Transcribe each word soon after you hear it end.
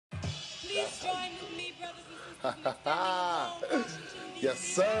Please join with me, brothers and sisters, in extending a warm Washington, D.C. Yes,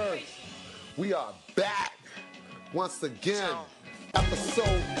 sir. We are back once again.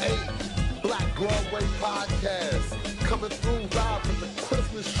 Episode 8, Black Broadway Podcast. Coming through live from the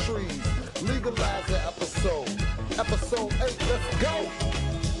Christmas trees. Legalizer episode. Episode 8, let's go.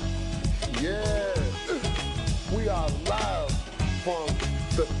 Yeah. We are live from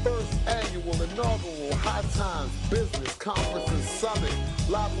the first annual inaugural High Times Business Conference and Summit.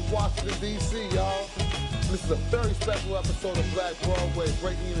 Live from Washington, D.C., y'all. This is a very special episode of Black Broadway,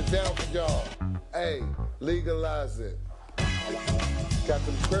 breaking it down for y'all. Hey, legalize it. Got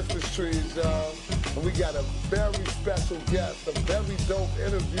some Christmas trees, y'all. And we got a very special guest, a very dope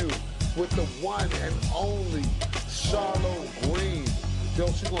interview with the one and only Charlotte Green. Yo,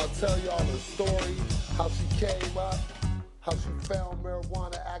 she's gonna tell y'all the story, how she came up, how she found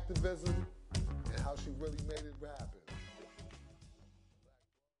marijuana activism, and how she really made it happen.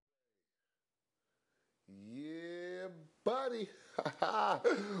 Yeah, buddy.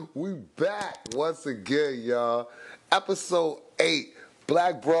 We back once again, y'all. Episode 8,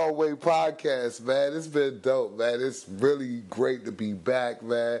 Black Broadway Podcast, man. It's been dope, man. It's really great to be back,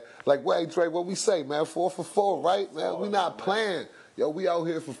 man. Like, wait, Dre, what we say, man? 4 for 4, right, man? We not playing. Yo, we out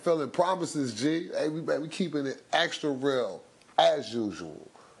here fulfilling promises, G. Hey, we keeping it extra real, as usual.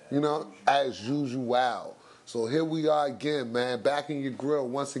 You know, as usual. So here we are again, man, back in your grill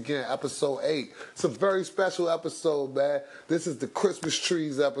once again, episode 8. It's a very special episode, man. This is the Christmas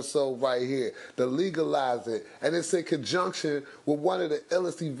trees episode right here, the Legalize It. And it's in conjunction with one of the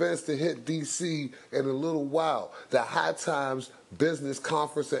illest events to hit D.C. in a little while, the High Times Business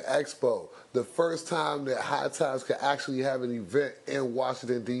Conference and Expo. The first time that High Times could actually have an event in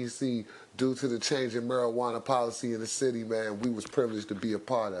Washington, D.C., due to the change in marijuana policy in the city, man. We was privileged to be a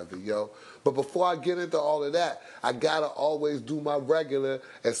part of it, yo. But before I get into all of that, I gotta always do my regular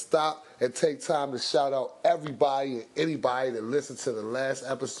and stop and take time to shout out everybody and anybody that listened to the last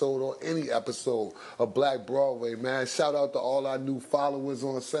episode or any episode of Black Broadway, man. Shout out to all our new followers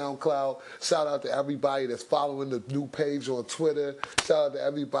on SoundCloud. Shout out to everybody that's following the new page on Twitter. Shout out to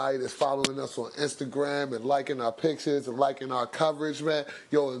everybody that's following us on Instagram and liking our pictures and liking our coverage, man.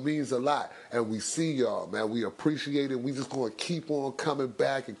 Yo, it means a lot. And we see y'all, man. We appreciate it. We just gonna keep on coming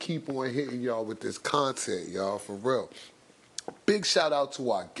back and keep on hitting y'all with this content, y'all, for real. Big shout out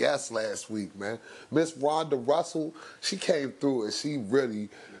to our guest last week, man. Miss Rhonda Russell, she came through and she really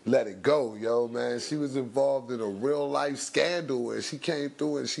let it go, yo, man. She was involved in a real life scandal and she came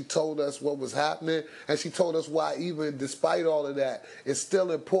through and she told us what was happening and she told us why even despite all of that, it's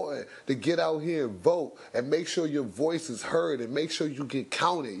still important to get out here and vote and make sure your voice is heard and make sure you get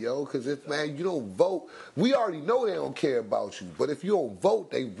counted, yo, because if, man, you don't vote, we already know they don't care about you, but if you don't vote,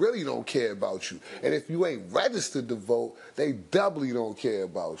 they really don't care about you. And if you ain't registered to vote, they doubly don't care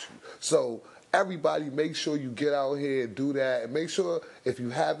about you. So everybody, make sure you get out here and do that. And make sure, if you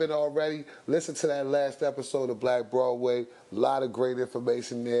haven't already, listen to that last episode of Black Broadway. A lot of great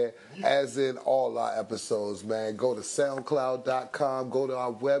information there, as in all our episodes, man. Go to SoundCloud.com, go to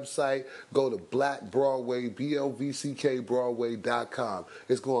our website, go to Black Broadway, BLVCK Broadway.com.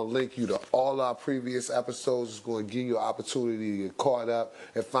 It's going to link you to all our previous episodes. It's going to give you an opportunity to get caught up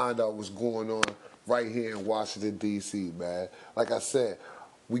and find out what's going on right here in Washington, D.C., man. Like I said,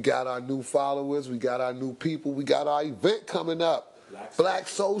 we got our new followers, we got our new people, we got our event coming up. Black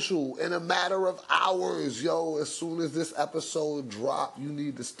Social in a matter of hours. Yo, as soon as this episode drop, you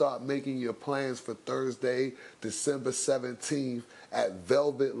need to start making your plans for Thursday, December 17th at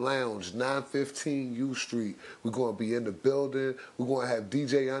Velvet Lounge, 915 U Street. We're going to be in the building. We're going to have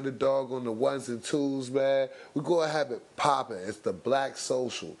DJ Underdog on the ones and twos, man. We're going to have it popping. It's the Black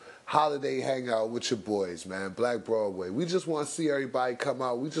Social holiday hangout with your boys, man. Black Broadway. We just want to see everybody come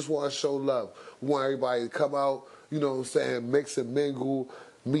out. We just want to show love. We want everybody to come out, you know what I'm saying, mix and mingle,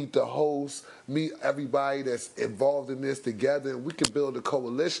 meet the hosts, meet everybody that's involved in this together, and we can build a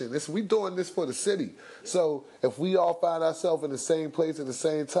coalition. We doing this for the city. So if we all find ourselves in the same place at the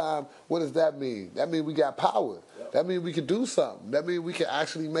same time, what does that mean? That means we got power. That means we can do something. That means we can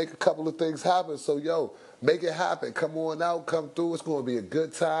actually make a couple of things happen. So, yo, make it happen. Come on out, come through. It's going to be a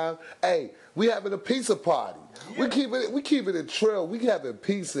good time. Hey, we having a pizza party. We keeping it trill. We having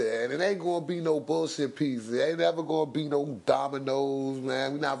pizza, and it ain't going to be no bullshit pizza. It ain't ever going to be no Domino's,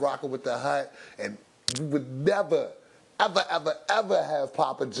 man. We not rocking with the Hut, and we would never, ever, ever, ever have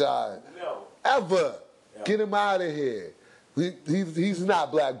Papa John. No. Ever. No. Get him out of here. He's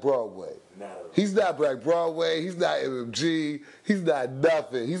not Black Broadway. No. He's not Black Broadway. He's not MMG. He's not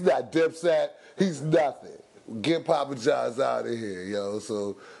nothing. He's not Dipset. He's nothing. Get Papa John's out of here, yo.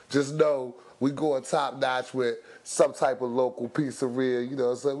 So just know we going top notch with some type of local pizzeria, you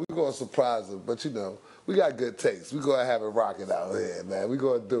know, so we're going to surprise them. But, you know, we got good taste. We're going to have it rocking out here, man. We're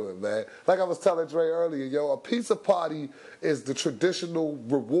going to do it, man. Like I was telling Dre earlier, yo, a pizza party is the traditional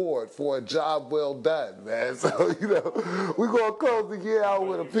reward for a job well done, man. So, you know, we're going to close the year out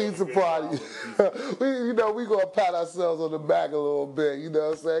with a pizza party. We're going to pat ourselves on the back a little bit, you know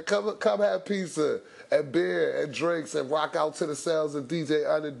what I'm saying? Come have pizza and beer and drinks and rock out to the sounds of DJ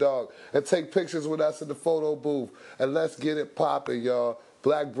Underdog and take pictures with us in the photo booth. And let's get it popping, y'all.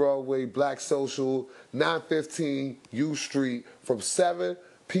 Black Broadway, Black Social, 915 U Street from 7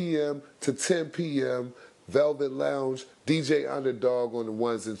 p.m. to 10 p.m. Velvet Lounge, DJ Underdog on the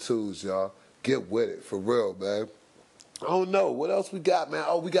ones and twos, y'all. Get with it, for real, man. I don't know. What else we got, man?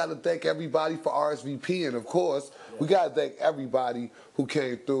 Oh, we got to thank everybody for RSVPing, of course. We got to thank everybody who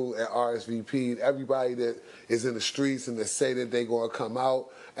came through and RSVP'd, everybody that is in the streets and that say that they're going to come out,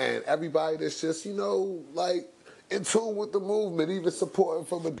 and everybody that's just, you know, like, in tune with the movement, even supporting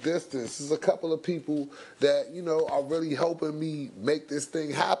from a distance. There's a couple of people that, you know, are really helping me make this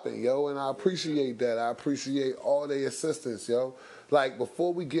thing happen, yo, and I appreciate that. I appreciate all their assistance, yo. Like,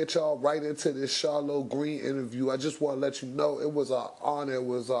 before we get y'all right into this Charlotte Green interview, I just want to let you know it was our honor, it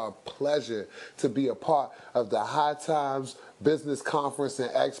was our pleasure to be a part of the High Times Business Conference and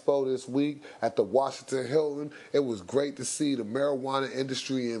Expo this week at the Washington Hilton. It was great to see the marijuana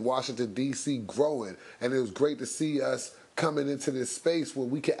industry in Washington, D.C. growing, and it was great to see us coming into this space where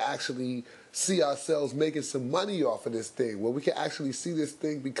we can actually see ourselves making some money off of this thing, where we can actually see this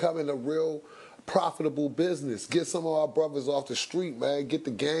thing becoming a real profitable business. Get some of our brothers off the street, man. Get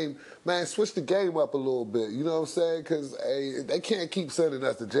the game, man, switch the game up a little bit. You know what I'm saying? Because hey, they can't keep sending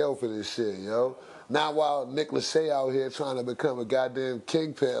us to jail for this shit, yo. Not while Nick Lachey out here trying to become a goddamn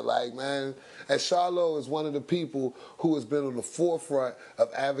kingpin. Like, man, and Charlo is one of the people who has been on the forefront of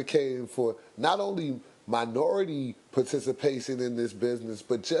advocating for not only minority participation in this business,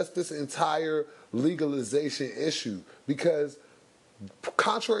 but just this entire legalization issue. Because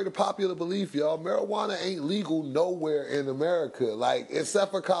contrary to popular belief, y'all, marijuana ain't legal nowhere in America, like,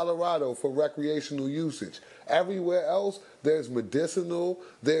 except for Colorado for recreational usage. Everywhere else, there's medicinal,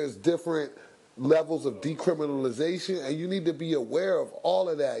 there's different levels of decriminalization, and you need to be aware of all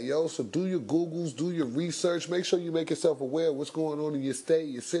of that, yo. So do your Googles, do your research, make sure you make yourself aware of what's going on in your state,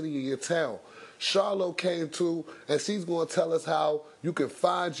 your city, and your town. Charlotte came to, and she's going to tell us how you can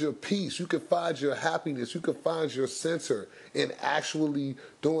find your peace, you can find your happiness, you can find your center in actually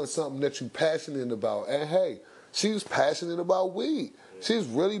doing something that you're passionate about. And hey, she was passionate about weed. She's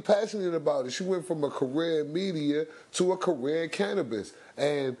really passionate about it. She went from a career in media to a career in cannabis.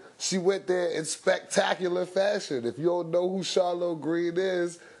 And she went there in spectacular fashion. If you don't know who Charlotte Green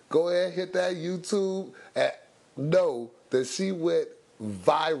is, go ahead, hit that YouTube, and know that she went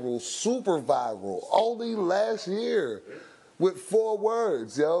viral, super viral, only last year with 4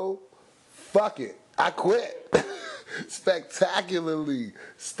 words, yo. Fuck it, I quit. Spectacularly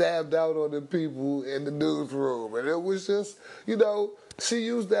stabbed out on the people in the newsroom. And it was just, you know, she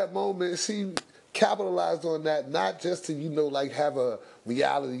used that moment, she capitalized on that, not just to, you know, like have a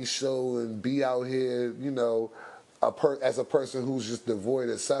reality show and be out here, you know, as a person who's just devoid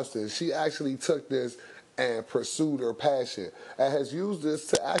of substance. She actually took this and pursued her passion and has used this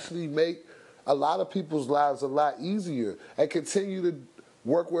to actually make a lot of people's lives a lot easier and continue to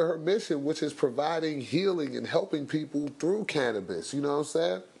work with her mission, which is providing healing and helping people through cannabis. You know what I'm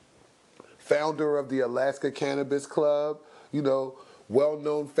saying? Founder of the Alaska Cannabis Club, you know,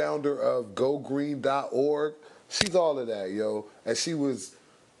 well-known founder of GoGreen.org. She's all of that, yo. And she was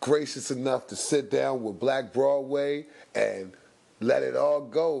gracious enough to sit down with Black Broadway and let it all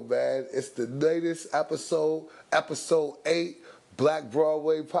go, man. It's the latest episode, episode 8, Black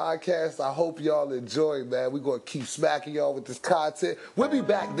Broadway Podcast. I hope y'all enjoy, man. We're going to keep smacking y'all with this content. We'll be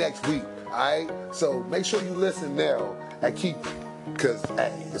back next week, all right? So make sure you listen now and keep, because,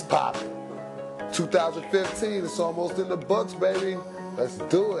 hey, it's popping. 2015, it's almost in the books, baby. Let's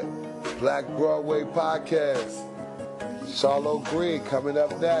do it. Black Broadway Podcast. Charlotte Green coming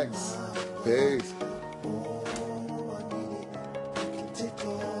up next. Peace.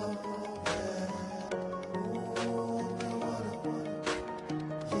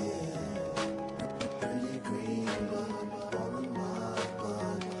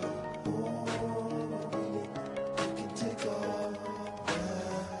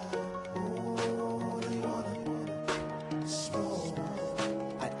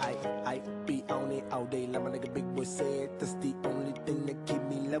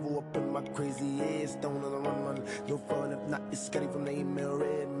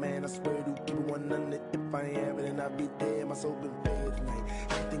 I'll be there, my soul been fed tonight.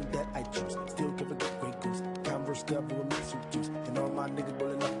 Everything that I choose, still give a great goose. First ever with Mitsu juice. And all my niggas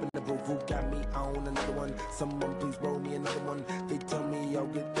rolling up in the Volvo got me on another one. Someone please roll me another one. They tell me I'll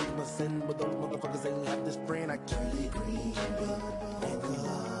get things my sin, but those motherfuckers ain't have this brand. I keep it green, nigga.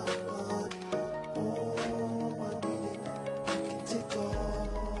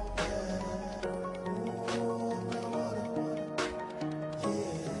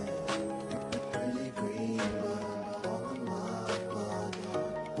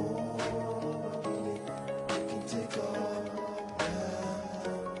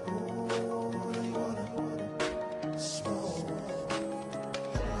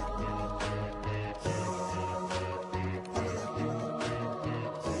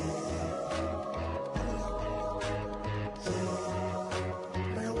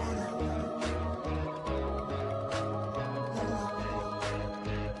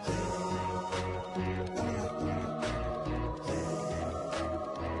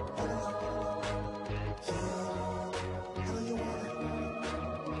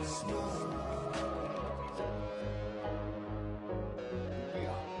 We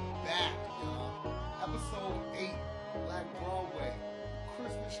are back, y'all. Episode 8, Black Broadway,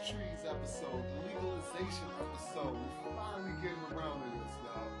 Christmas Trees episode, the legalization episode. We're finally getting around to this,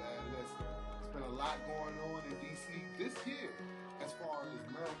 y'all, man. Listen, there's been a lot going on in D.C. this year as far as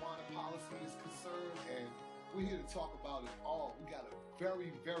marijuana policy is concerned, and we're here to talk about it all. We got a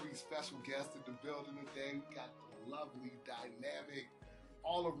very, very special guest in the building today. We got the lovely, dynamic,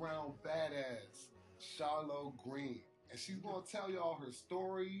 all-around badass, Charlo Green. And she's going to tell y'all her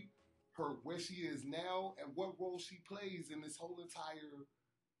story, where she is now, and what role she plays in this whole entire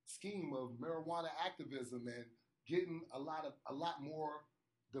scheme of marijuana activism and getting a lot more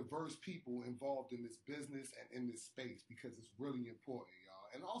diverse people involved in this business and in this space, because it's really important, y'all.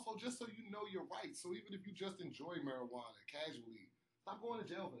 And also, just so you know your rights. So even if you just enjoy marijuana casually, stop going to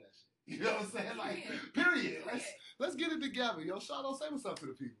jail for that shit. You know what I'm saying? Like, period. Let's get it together. Yo, Charlo, say what's up to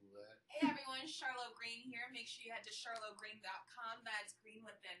the people, man. Hey everyone, Charlo Green here. Make sure you head to charlogreen.com. That's green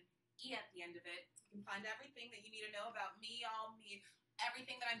with an E at the end of it. You can find everything that you need to know about me,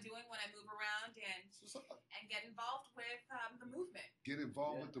 everything that I'm doing when I move around and get involved with the movement. Get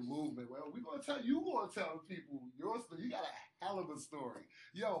involved with the movement. Well, we're going to tell the people your story. You got a hell of a story.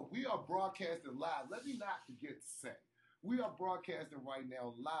 Yo, we are broadcasting live. Let me not forget to say, we are broadcasting right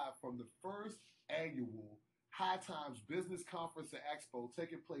now live from the first annual High Times Business Conference and Expo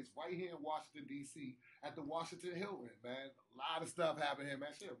taking place right here in Washington, D.C. at the Washington Hilton, man. A lot of stuff happened here,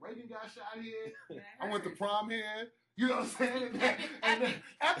 man. Shit, Reagan got shot here. I went to prom here. You know what I'm saying? And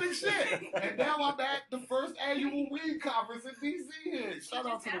epic shit. And now I'm at the first annual weed conference in D.C. here. Shout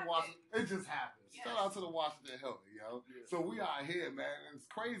out to the Washington. It just happened. Yes. Shout out to the Washington Hilton, yo. Yeah. So we are here, man. And it's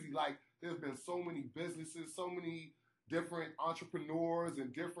crazy. Like, there's been so many businesses, so many different entrepreneurs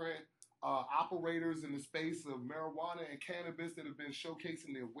and different operators in the space of marijuana and cannabis that have been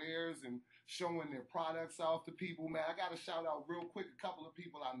showcasing their wares and showing their products off to people, man. I got to shout out real quick a couple of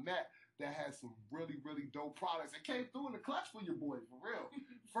people I met that had some really, really dope products and came through in the clutch for your boy, for real.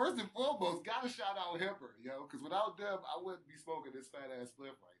 First and foremost, got to shout out Hemper, yo, because without them, I wouldn't be smoking this fat-ass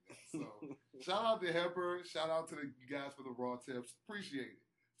spliff right now. So shout out to Hemper. Shout out to you guys for the raw tips. Appreciate it.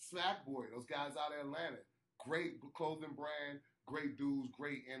 Smack Boy, those guys out of Atlanta. Great clothing brand. Great dudes,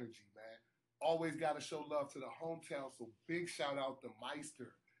 great energy, man. Always got to show love to the hometown, so big shout out to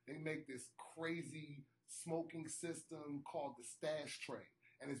Meister. They make this crazy smoking system called the Stash Tray,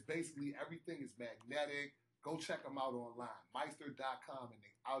 and it's basically everything is magnetic. Go check them out online, Meister.com, and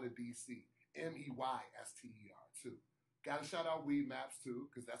they out of D.C. Meyster too. Got to shout out Weed Maps too,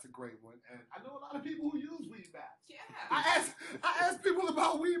 because that's a great one. And I know a lot of people who use Weed Maps. Yeah. I asked people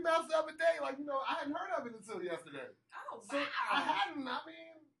about Weed Maps the other day. Like, I hadn't heard of it until yesterday. Oh, wow. So I hadn't. I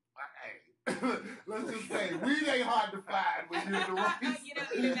mean, hey, let's just say weed ain't hard to find when you're in the right. You don't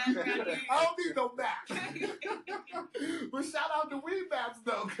need a map around here. I don't need no map. But shout out to Weed Maps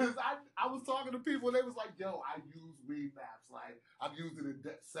though, because I was talking to people and they was like, "Yo, I use Weed Maps. Like, I've used it in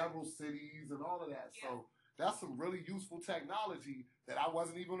several cities and all of that." Yeah. So that's some really useful technology that I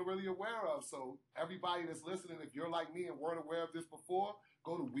wasn't even really aware of. So everybody that's listening, if you're like me and weren't aware of this before,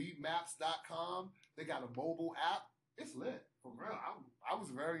 go to weedmaps.com. They got a mobile app. It's lit. For real. I was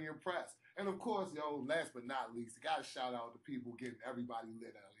very impressed. And of course, last but not least, you got to shout out to people getting everybody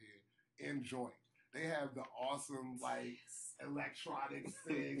lit out here in Joint. They have the awesome, electronic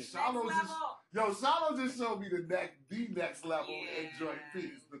thing. Charlo just showed me the next level in Joint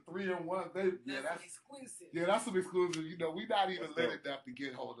Peace. The 3-in-1, baby. Yeah, that's exclusive. Yeah, that's some exclusive. We not even lit enough to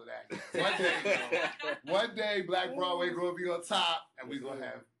get hold of that. One day, Black Broadway gonna be on top, and we gonna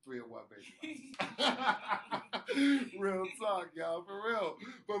have 3-in-1 baby. Real talk, y'all, for real.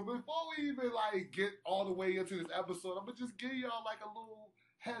 But before we even like get all the way into this episode, I'm gonna just give y'all like a little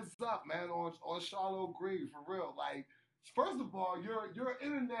heads up, man, on Charlotte Green, for real. Like, first of all, you're an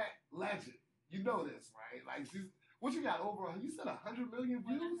internet legend. You know this, right? Like, what you got over? You said 100 million views.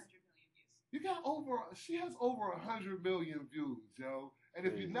 100 million views. You got she has over 100 million views, yo. And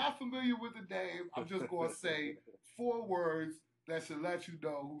if you're not familiar with the name, I'm just gonna say 4 words that should let you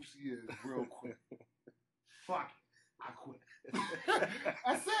know who she is real quick. Fuck it, I quit.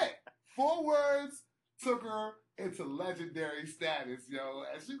 That's it. 4 words took her into legendary status, yo.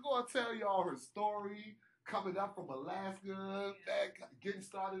 And she's gonna tell y'all her story, coming up from Alaska, getting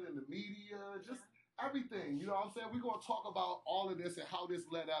started in the media, just everything. You know what I'm saying? We're gonna talk about all of this and how this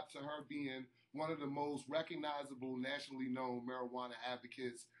led up to her being one of the most recognizable, nationally known marijuana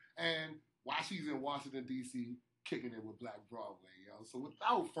advocates, and why she's in Washington, D.C., kicking it with Black Broadway, yo. So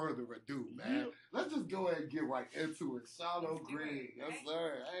without further ado, man, let's just go ahead and get right into it. Charlotte Green. Yes,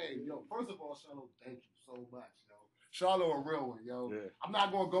 sir. Hey, yo, first of all, Charlotte, thank you so much, yo. Charlotte, a real one, yo. Yeah. I'm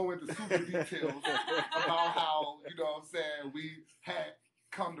not going to go into super details about how, you know what I'm saying, we had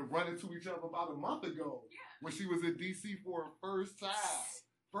come to run into each other about a month ago when she was in D.C. for her first time.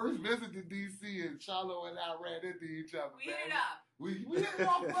 First visit to D.C. and Charlotte and I ran into each other. We hit it up. We hit it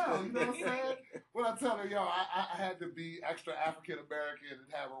off well, you know what I'm saying? When I tell her, yo, I had to be extra African American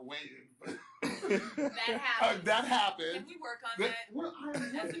and have her waiting. That happened. Can we work on that?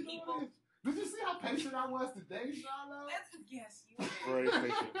 As a people. Did you see how patient I was today, Charlotte? Yes, you were. Very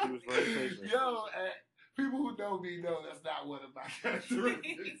patient. She was very patient. Yo, people who know me know that's not one of my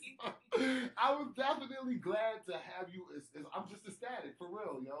characteristics. I was definitely glad to have you. I'm just ecstatic, for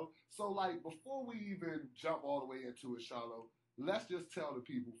real, yo. So, like, before we even jump all the way into it, Charlotte, let's just tell the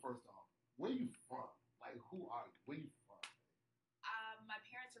people, first off, where you from? Like, who are you? Where you from? My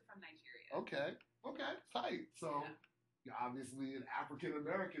parents are from Nigeria. Okay, tight. So, you're obviously an African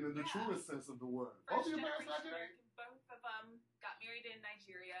American in the truest sense of the word. Both of your parents Nigerian? Both of them got married in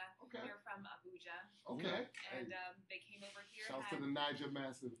Nigeria. Okay. They're from Abuja. Okay. And they came over here. Shouts to the Niger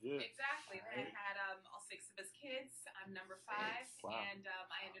Massive. Yeah. Exactly. They had all 6 of us kids. I'm number 5. Wow. And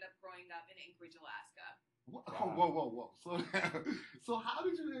I ended up growing up in Anchorage, Alaska. Whoa. So how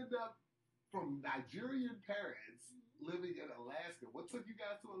did you end up from Nigerian parents living in Alaska? What took you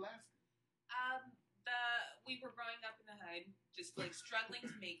guys to Alaska? We were growing up in the hood, just like struggling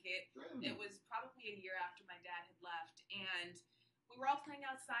to make it. It was probably a year after my dad had left, and we were all playing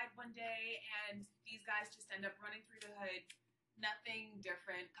outside one day, and these guys just end up running through the hood. Nothing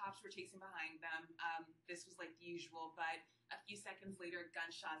different. Cops were chasing behind them. This was like the usual, but a few seconds later,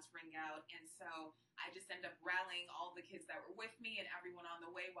 gunshots ring out, and so I just end up rallying all the kids that were with me and everyone on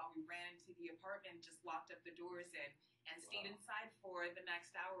the way while we ran into the apartment, just locked up the doors and stayed inside for the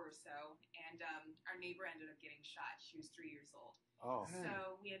next hour or so. And our neighbor ended up getting shot. She was 3 years old. Oh.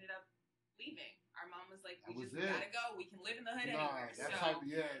 So we ended up leaving. Our mom was like, we gotta go. We can live in the hood anywhere. That's so are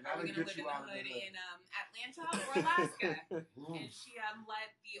we gonna live in the hood in Atlanta or Alaska? And she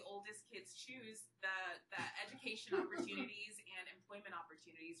let the oldest kids choose. The education opportunities and employment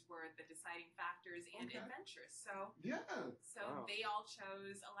opportunities were the deciding factors and adventures. So they all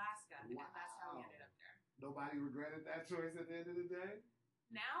chose Alaska, and that's how we ended up there. Nobody regretted that choice at the end of the day?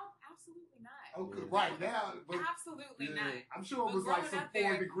 Now, absolutely not. Okay, right now. But, absolutely not. I'm sure it was like some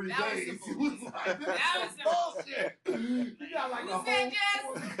 4-degree days. It was like, that was bullshit. You got like a whole...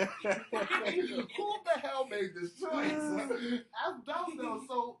 Who the hell made this choice? That's dumb though.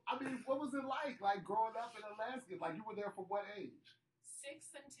 So, I mean, what was it like growing up in Alaska? Like, you were there from what age?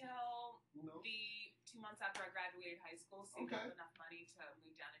 6 until the 2 months after I graduated high school, saved up enough money to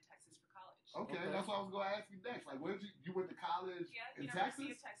move down to Texas for college. Okay, that's what I was going to ask you next. Like, where did you went to college in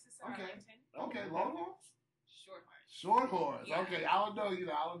University Texas? of Texas in Arlington. Okay, Longhorns? Shorthorns. Yeah. Okay, I don't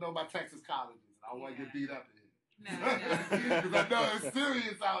know about Texas colleges. I don't want to get beat up in here. No. Because I know it's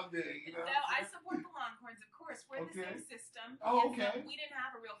serious out there, you know? No, I support the Longhorns, of course. We're the same system. Oh, okay. We didn't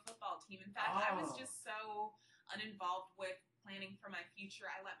have a real football team. In fact, I was just so uninvolved with planning for my future.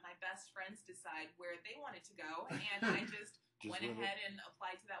 I let my best friends decide where they wanted to go, and I just went ahead and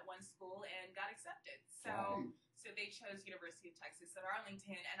applied to that one school and got accepted. So they chose University of Texas at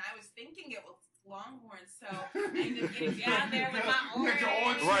Arlington, and I was thinking it was Longhorns, so I ended up getting down there with my orange.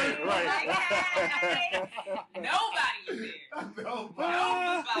 Right. Like, hey, nobody there. No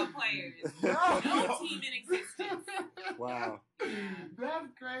football players. No team in existence. Wow. That's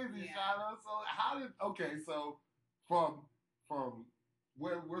crazy, Charlotte. So so from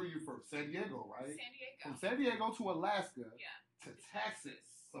where were you from? San Diego, right? San Diego. From San Diego to Alaska to Texas.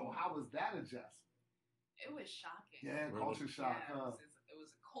 So how was that adjustment? It was shocking. Yeah, culture shock, It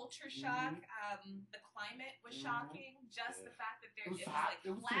was a culture shock. The climate was shocking. Just the fact that It was hot. like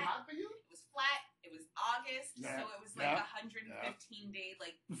It was flat. too hot for you? It was flat. It was August, so it was like 115 day,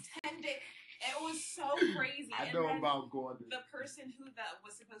 like 10 day. It was so crazy. I know about going to the person who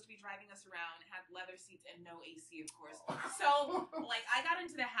was supposed to be driving us around had leather seats and no AC, of course. So, like, I got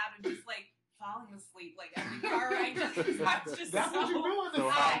into the habit of just, like, falling asleep, like, every car ride. I was just That's what you do in the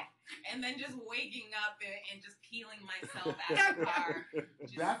hot. And then just waking up and just peeling myself out of the car.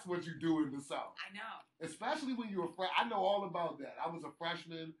 That's what you do in the South. I know. Especially when you're I know all about that. I was a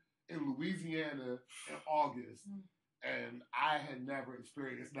freshman in Louisiana in August. And I had never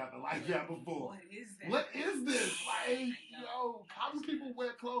experienced nothing like that before. What is that? What is this? Like, yo, how do people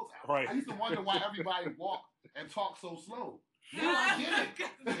wear clothes? Right. I used to wonder why everybody walk and talk so slow. Now I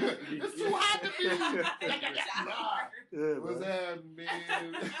get it. It's too hot to be. Yeah, What's that,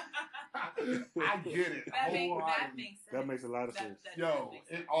 man? I get it. That wholeheartedly. makes sense. That makes a lot of sense. Yo,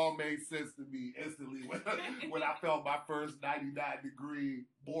 it all made sense to me instantly when I felt my first 99 degree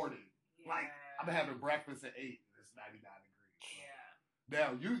boarding. Like, I'm having breakfast at 8 and it's 99 degrees. Yeah.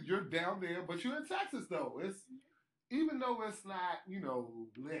 Now, you're down there, but you're in Texas, though. It's even though it's not,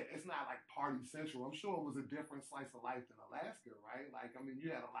 lit, it's not like party central. I'm sure it was a different slice of life than Alaska, right? Like, I mean,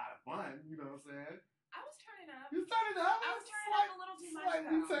 you had a lot of fun, you know what I'm saying? I was turning up. You turning up? I was turning up a little too much,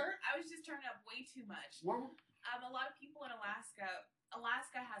 slightly though. turned. I was just turning up way too much. What? A lot of people in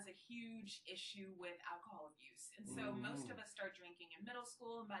Alaska has a huge issue with alcohol abuse. And so most of us start drinking in middle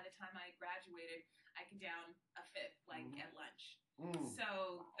school, and by the time I graduated, I could down a fifth, like at lunch.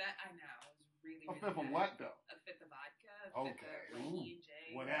 So that, I know, it was really, A really fifth of good. what, though? A fifth of vodka, a fifth of like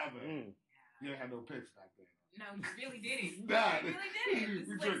E&J. Whatever. Yeah. You didn't have no picks back then. No, you really didn't. Nah, You really didn't.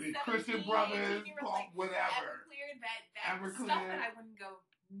 we drinking Christian Brothers, whatever. Everclear, that Everclear. stuff that I wouldn't go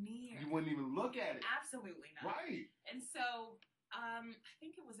near. You wouldn't even look at it. Absolutely not. Right. And so, I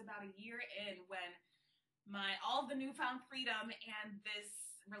think it was about a year in when all of the newfound freedom and this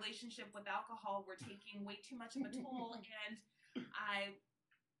relationship with alcohol were taking way too much of a toll, and I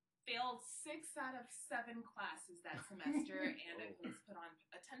failed 6 out of 7 classes that semester, and I was put on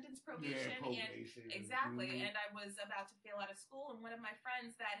attendance probation. Exactly. And I was about to fail out of school, and one of my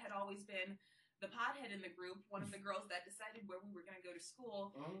friends that had always been the pothead in the group, one of the girls that decided where we were going to go to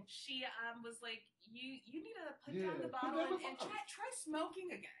school, she was like, you need to put down the bottle and try smoking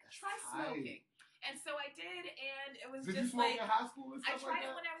again. Try smoking. And so I did, and it was Did just you smoke like, in high school and I stuff tried like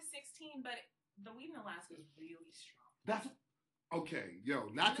it that? when I was 16, but the weed in Alaska is really strong. That's okay,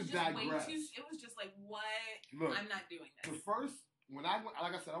 yo. Not to digress. It was just like, what? Look, I'm not doing this. the first when I went,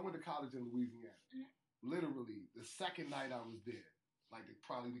 like I said, I went to college in Louisiana. Literally, the second night I was there, like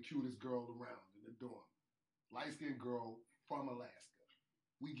probably the cutest girl around in the dorm, light skinned girl from Alaska.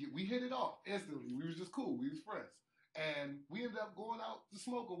 We hit it off instantly. We was just cool. We was friends. And we ended up going out to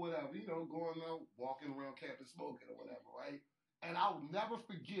smoke or whatever, going out, walking around campus smoking or whatever, right? And I'll never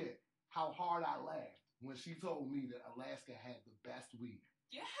forget how hard I laughed when she told me that Alaska had the best weed.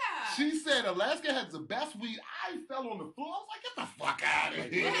 Yeah. She said Alaska has the best weed. I fell on the floor. I was like, get the fuck out of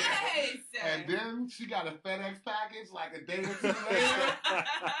here. Yes. And then she got a FedEx package like a day or two later.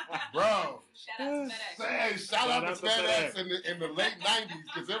 Bro. Shout out to FedEx. Hey, shout out to FedEx in the late 90s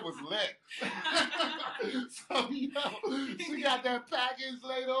because it was lit. So, she got that package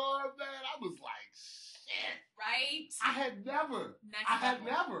later on, man. I was like, shit. Right? I had never.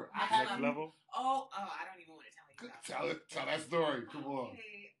 Next level? Oh, I don't even want to tell you about it. Tell that story. Come on.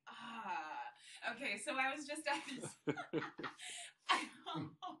 Okay, so I was just at this. I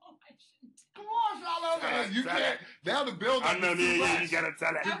shouldn't. Come on, Charlotte. You can't. Now the building. I know, you gotta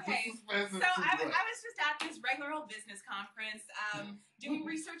tell it. Okay, so I was just at this regular old business conference, doing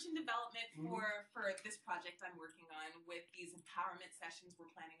research and development for this project I'm working on with these empowerment sessions we're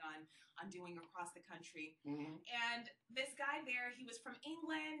planning on doing across the country. And this guy there, he was from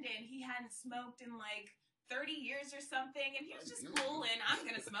England, and he hadn't smoked in like 30 years or something, and he was just cool, and I'm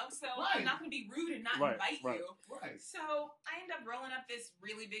gonna smoke, so I'm not gonna be rude and not invite you. Right. So I end up rolling up this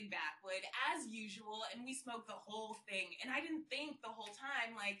really big backwood as usual, and we smoked the whole thing. And I didn't think the whole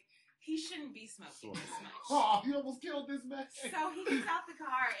time, like, he shouldn't be smoking this much. Oh, he almost killed this man. So he gets out the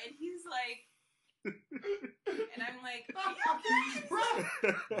car, and he's like, and I'm like, are you okay?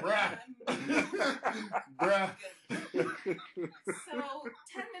 Bruh. So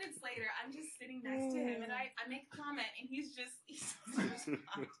 10 minutes later, I'm just sitting next to him, and I make a comment, and he's just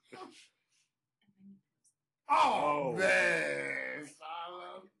Oh, man.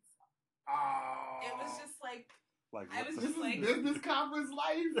 It was just like, I was This just is like, business conference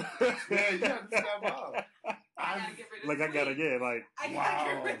life. Yeah, you have to step up. I gotta get rid of Like, this I gotta weed. get, like, I wow.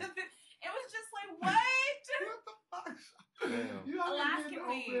 gotta get rid of it. It was just like, what? What the fuck? Damn. You know how many Alaskan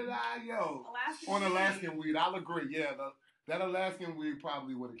weed. On Alaskan weed, I'll agree. Yeah, that Alaskan weed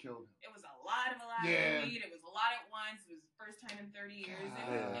probably would have killed him. It was a lot of Alaskan weed. It was a lot at once. It was the first time in 30 years.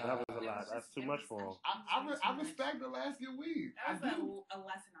 That was a lot. That's too much for him. I respect Alaskan weed. That was a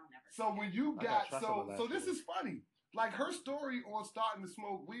lesson I'll never forget. So when you got so this is funny. Like her story on starting to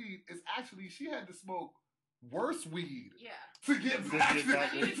smoke weed is actually she had to smoke worse weed. Yeah. To get back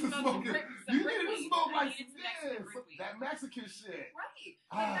to smoking. You needed to smoke like that Mexican shit. Right.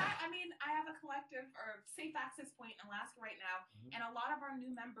 But I have a collective or safe access point in Alaska right now, and a lot of our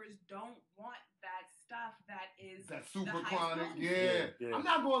new members don't want that stuff that is that super chronic. Yeah. I'm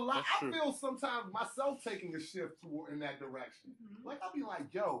not gonna lie. I feel sometimes myself taking a shift in that direction. Mm-hmm. Like I'll be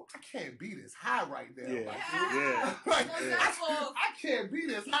like, yo, I can't be this high right now. I can't be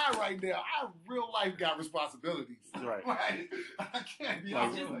this high right now. I real life got responsibilities. Right. I can't be.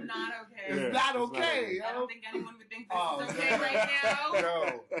 It's just not okay. It's not okay. I don't think anyone would think this is okay right now.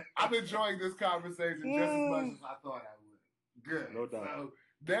 Yo, I'm enjoying this conversation just as much as I thought I would. Good. No doubt. So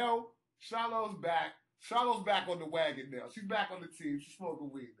now Charlotte's back. Charlotte's back on the wagon now. She's back on the team. She's smoking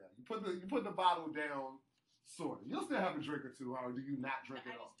weed now. You put the bottle down, sort of. You'll still have a drink or two, or do you not drink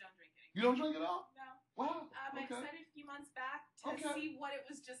at all? I just don't drink anymore. You don't drink at all? No. Wow. I decided a few months back to see what it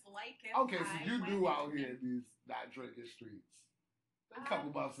was just like. Okay, so you do out here in these not drinking streets. A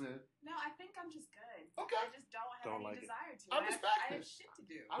couple months in. No, I think I'm just good. Okay. I just don't have any desire to. I respect I have shit to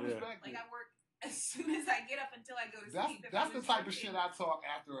do. I respect it. Like I work as soon as I get up until I go to sleep. That's the type of shit I talk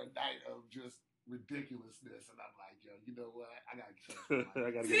after a night of just ridiculousness, and I'm like, yo, you know what? I gotta change my life.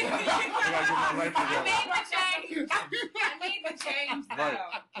 I gotta get my life together. I made the change though.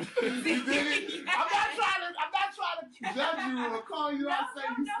 Right. You did it. I'm not trying to judge you or call you out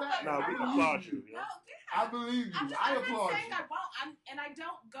saying you stop. No, we applaud you. No, I believe you. I applaud you. I won't. And I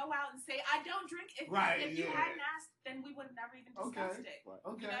don't go out and say I don't drink. If you hadn't asked, then we would have never even discussed it. Right.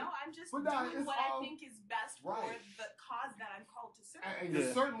 Okay. You know, I'm just doing what I think is best for the cause that I'm called to serve. And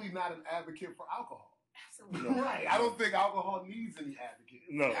you're certainly not an advocate for alcohol. Absolutely. Right. I don't think alcohol needs any advocate.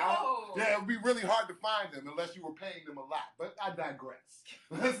 No. Yeah, it would be really hard to find them unless you were paying them a lot. But I digress.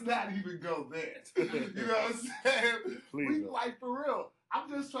 Let's not even go there. You know what I'm saying? Please. Like for real. I'm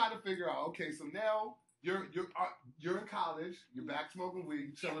just trying to figure out. Okay, so now you're in college. You're back smoking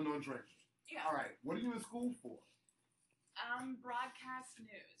weed. You're chilling on drinking. Yeah. All right. What are you in school for? Broadcast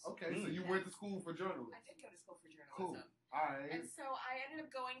news. Okay, so you went to school for journalism. I did go to school for journalism. Cool. All right. And so I ended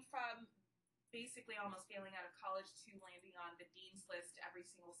up going from basically almost failing out of college to landing on the dean's list every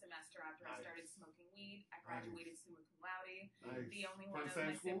single semester after I started smoking weed. I graduated summa cum laude. Nice. The only one of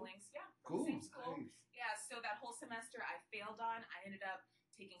my siblings. Yeah, cool. Same school. Nice. Yeah, so that whole semester I failed on. I ended up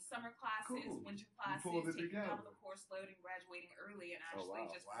taking summer classes, winter classes, taking out of the course load and graduating early and actually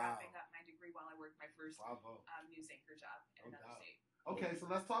wrapping up my degree while I worked my first news anchor job in another state. Okay,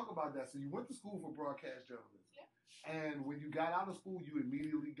 so let's talk about that. So you went to school for broadcast journalism. Yeah. And when you got out of school, you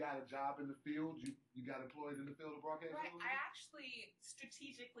immediately got a job in the field. You got employed in the field of broadcast journalism? I actually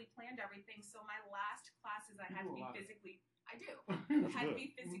strategically planned everything. So my last classes I had to be physically... I do. Had to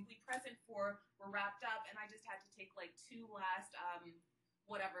be physically present for were wrapped up, and I just had to take like 2 last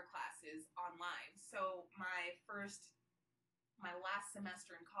whatever classes online. So my last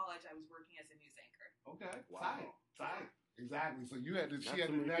semester in college, I was working as a news anchor. Okay. Wow. Tight. Exactly. So you had she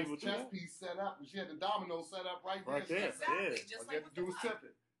had the next chess piece set up, and she had the domino set up right there. Exactly. Just like with the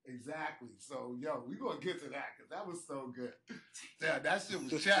tipping. Exactly. So, yo, we're going to get to that because that was so good. Yeah, that shit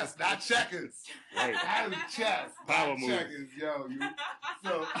was chess, not checkers. Right. That was chess. Power move. Checkers, yo.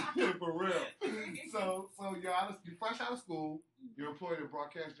 So, for real. So you're fresh out of school. You're employed in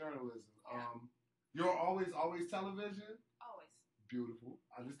broadcast journalism. You're always television? Always. Beautiful.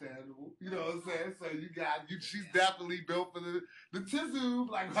 Understandable. You know what I'm saying? So she's definitely built for the tizoo,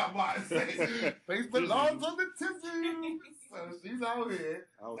 like my mom says. Face belongs on the tizoo. So she's out here.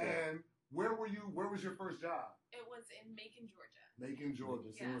 And where was your first job? It was in Macon, Georgia. Macon,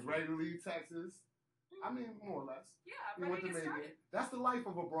 Georgia. So it was ready to leave Texas. I mean, more or less. Yeah, ready to get started. That's the life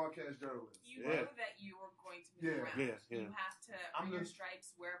of a broadcast journalist. You know that you are going to move around. Yeah. You have to earn your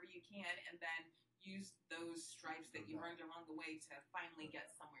stripes wherever you can, and then use those stripes that you earned along the way to finally get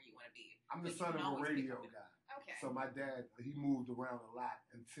somewhere you want to be. I'm the son of a radio guy. Okay. So my dad, he moved around a lot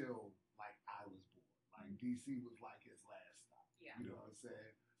until like I was born. Like DC was like his last stop. Yeah. You know what I'm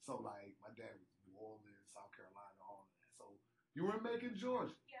saying? So like my dad was in New Orleans, South Carolina, all of that. So you were in Macon,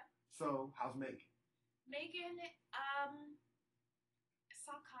 Georgia. Yeah. So how's Macon? Macon, I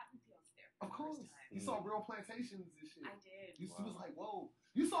saw cotton fields there for of course. the first time. You saw real plantations and shit. I did. You was like, whoa.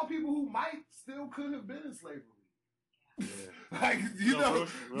 You saw people who still could have been in slavery. Yeah. Like, you know,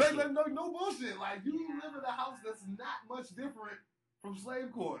 no bullshit. Like, you live in a house that's not much different from Slave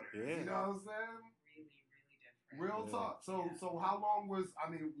Quarters. Yeah. You know what I'm saying? Really, really different. Real Yeah. talk. So, Yeah. so how long was? I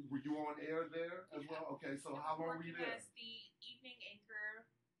mean, were you on air there as well? Okay. So, I how was long were you working there? as the evening anchor,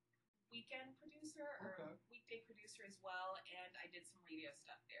 weekend producer, or Okay. weekday producer as well, and I did some radio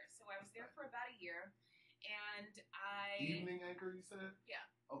stuff there. So I was there for about a year, and Evening anchor, you said? Yeah.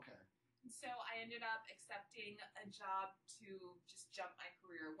 Okay. So I ended up accepting a job to just jump my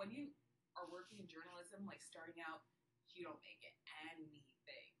career. When you are working in journalism, like starting out, you don't make it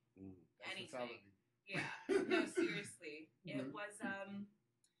anything. Thanks Anything. for telling me. Yeah. No, seriously. It Mhm. was I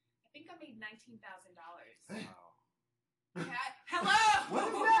think I made $19,000. Wow. Hello. What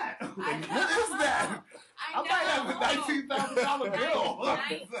is that? I What know. is that? I might have a $19,000 bill.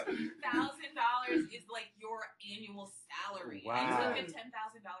 $19,000 is like your annual salary. Wow. I took a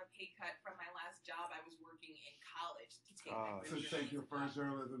 $10,000 pay cut from my last job. I was working in college to take my To first take your first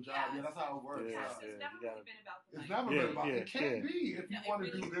journalism job. Yeah. Yeah, that's how it works. Yeah. Yeah, so it's never you really been about the It's money. never Yeah, been about yeah, it. Can't yeah. be if you No, it want to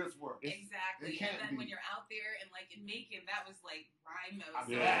really- do this work. Exactly. It can't And then be. when you're out there and like in Macon, that was like grimo. I So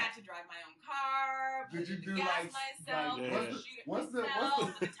bet. I had to drive my own car. Did you do gas like myself? like- what's shoot it what's the- myself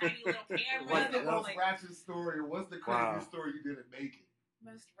what's the- with a tiny little camera? What's the that was most like ratchet story or what's the Wow. craziest story you didn't make it?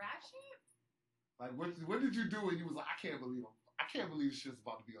 most ratchet. Like what did you do and you was like, I can't believe this shit's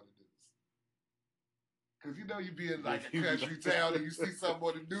about to be on the news. Cause you know you be in like a country town and you see something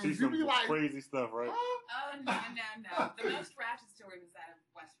on the See news, you some be like, crazy stuff, right? huh? Oh no! The most ratchet story was that of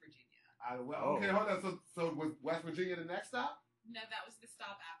West Virginia. Okay, hold on. So was West Virginia the next stop? No, that was the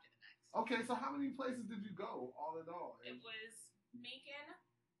stop after the next. Okay, so how many places did you go all in all? It was Macon,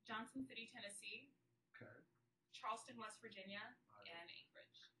 Johnson City, Tennessee, Okay. Charleston, West Virginia, and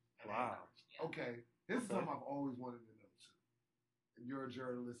Anchorage. Wow. Yeah. Okay, this is Okay. something I've always wanted to know too. And you're a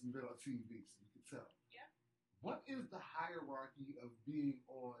journalist, you've been on TV, so you can tell. Yeah. What is the hierarchy of being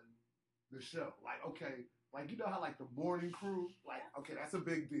on the show? Like, okay, like you know how like the morning crew, like, okay, that's a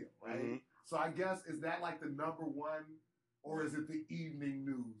big deal, right? Mhm. So I guess is that like the number one, or is it the evening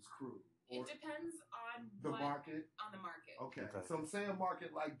news crew? Or It depends on the what market? on the market. Okay. Okay. So say a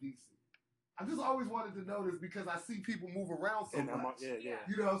market like DC. I just always wanted to know this because I see people move around so And I'm, much. yeah.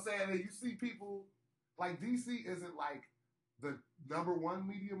 You know what I'm saying? And you see people like DC isn't like the number one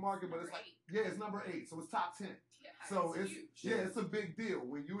media market, but it's Number like it's number 8, so it's top 10. Yeah, So it's huge. it's a big deal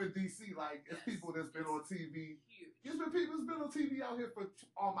when you in DC. Like it's Yes. people that's been on TV. Huge. There's been people that's been on TV out here for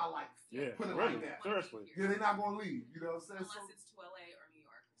all my life. Yeah. Put it Really? like that. Seriously. Yeah, they're not gonna leave. You know what I'm saying? Unless So- it's to LA or New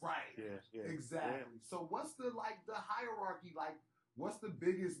York. right. Yeah. Exactly. So what's the hierarchy like? What's the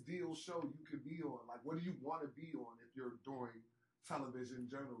biggest deal show you could be on? Like, what do you want to be on if you're doing television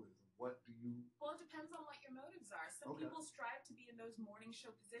journalism? What do you? Well, it depends on what your motives are. Some Okay. people strive to be in those morning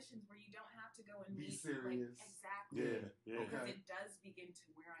show positions where you don't have to go and Be meet. serious. Like, exactly. Yeah. Because Okay. it does begin to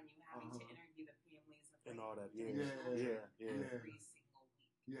wear on you having to Uh-huh. interview the families of And like, all that. the Yeah. children Yeah. every single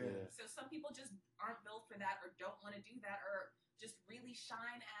week. Yeah. So some people just aren't built for that or don't want to do that or just really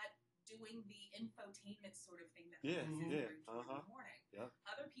shine at doing the infotainment sort of thing that Yeah, happens yeah, in the morning. Yeah.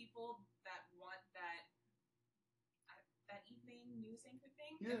 Other people that want that evening news anchor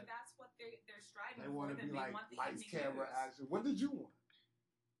thing, Yeah. if that's what they're striving They for, want to then be they like want the lights, evening camera, news. action. What did you want?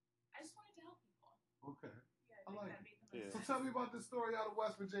 I just wanted to help people. Okay. Yeah, I think like that it. made the most So sense. tell me about this story out of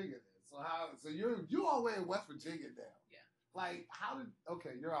West Virginia. Then. So you all the way in West Virginia now? Yeah. Like how did?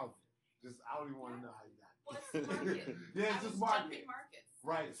 Okay, you're out there. Just I don't even want to know how you got. Well, it's the market. Yeah, I it's just was market. jumping markets.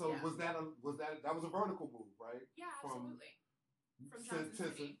 Right. So Yeah. was that was a vertical move, right? Yeah, From- absolutely. From Johnson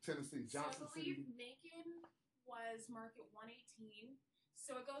City. Tennessee, Johnson so I believe City. Macon was market 118.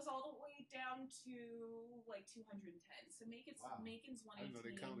 So it goes all the way down to like 210. So Wow. Macon's I didn't know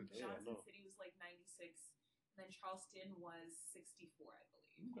they 118. counted that. Johnson Yeah, no. City was like 96. And then Charleston was 64, I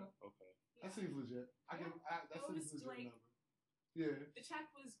believe. Okay. Okay. Yeah. That seems legit. That It seems was legit like- number. Yeah. The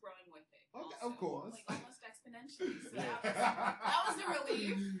check was growing with it. Okay, also, of course. Like almost exponentially. So Yeah. that was a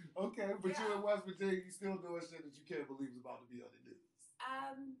relief. Okay, but you Yeah. in West Virginia, you still doing shit that you can't believe is about to be on the news.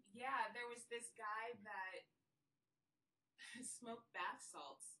 Yeah, there was this guy that smoked bath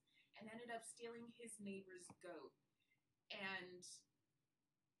salts and ended up stealing his neighbor's goat and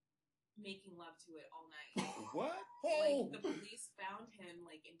making love to it all night. What? Like the police found him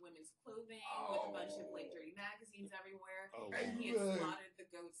like in women's clothing with a bunch of like dirty magazines everywhere. Oh, And he wow. had slaughtered the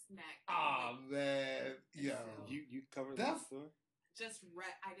goat's neck. Oh Like, man, yo. You covered That's- that story? just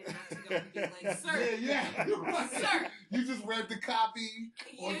I didn't have to go and be like, sir, Yeah. sir. You just read the copy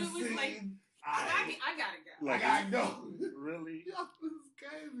on It the was scene. like, I gotta go. Like- I know. Really? Yo, this is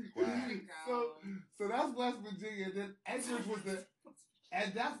crazy. Wow. There you go. So that's West Virginia. Then Anchorage was the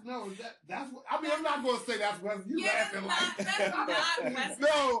And that's what I mean. I'm not gonna say that's West. You laughing like that? That's not West.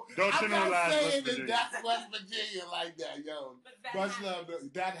 No, Don't I'm not generalize saying West that Virginia. that's West Virginia like that, yo. But that Much happened.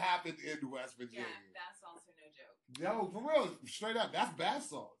 love. That happened in West Virginia. Yeah, that's also no joke. Yo, for real, straight up, that's bath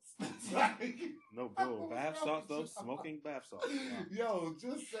salts. It's like, No bull. Bath wrong salts with though. you? Smoking bath salts. Wow. yo,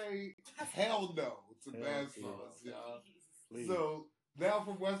 just say hell no to Hell bath no. salts, y'all. Please. So now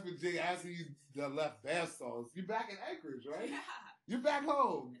from West Virginia, after you done left bath salts, you back in Anchorage, right? Yeah. You're back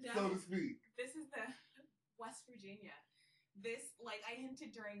home, Yeah. so to speak. This is the West Virginia. This, like I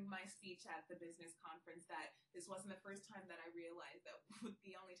hinted during my speech at the business conference, that this wasn't the first time that I realized that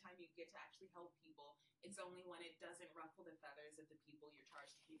the only time you get to actually help people, it's only when it doesn't ruffle the feathers of the people you're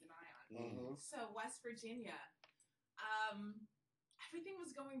charged to keep an eye on. Uh-huh. So West Virginia, everything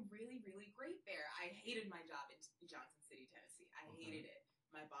was going really, really great there. I hated my job in Johnson City, Tennessee. I hated it.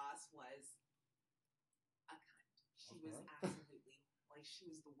 My boss was a cunt. She was absolutely, like, she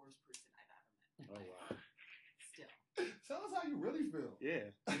was the worst person I've ever met. Oh wow. Still. Tell us how you really feel. Yeah.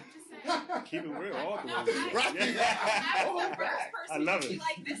 I'm just saying. Keep it real all the No, way. Right. I was the Oh, first right. person I love to be it.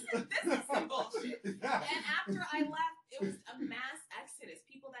 like, this is some bullshit. And after I left, it was a mass exodus.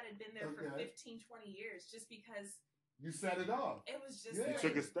 People that had been there for Okay. 15, 20 years, just because You set it off. it was just Yeah. You like,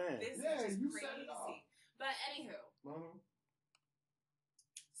 took a stand. this Yeah, is just you crazy. set it off. But anywho, Uh-huh.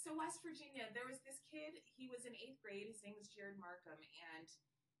 so West Virginia, there was this kid, he was in 8th grade, his name was Jared Markham, and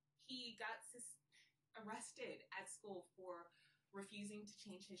he got arrested at school for refusing to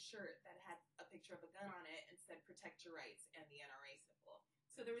change his shirt that had a picture of a gun on it and said protect your rights and the NRA symbol.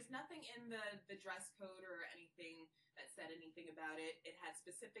 So there was nothing in the dress code or anything that said anything about it. It had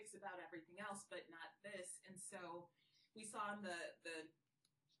specifics about everything else, but not this. And so we saw in the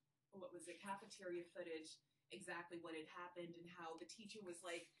what was it, cafeteria footage, exactly what had happened and how the teacher was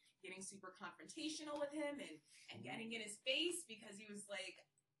like getting super confrontational with him and getting in his face because he was like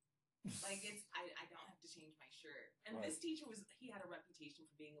it's I don't have to change my shirt. And Right. this teacher he had a reputation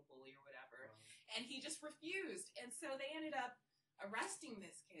for being a bully or whatever. And he just refused. And so they ended up arresting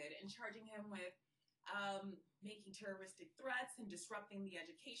this kid and charging him with making terroristic threats and disrupting the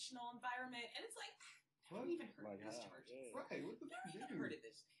educational environment. And it's like, I haven't even heard Like of these how? charges. Yeah. Right. What the I haven't fuck? even heard of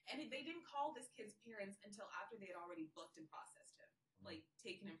this. And they didn't call this kid's parents until after they had already booked and processed him. Like,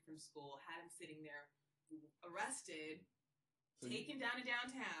 taken him from school, had him sitting there arrested, taken down to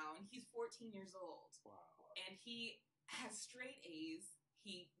downtown. He's 14 years old. Wow. And he has straight A's.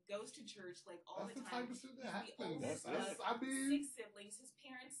 He goes to church like all That's the the time. type of shit that He's the happens. oldest That's of I mean, 6 siblings. His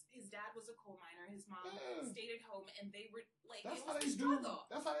parents, his dad was a coal miner. His mom Yeah. stayed at home, and they were like, that's it how was they a do. struggle.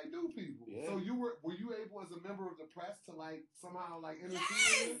 That's how they do people. Yeah. So were you able as a member of the press to like somehow like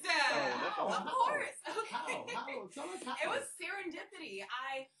intercede? Yes, with it? Oh, of course. How? Tell us how. It was serendipity.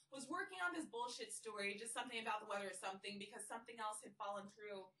 I was working on this bullshit story, just something about the weather or something, because something else had fallen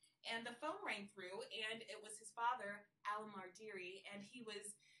through. And the phone rang through, and it was his father, Alan Lardiri, and he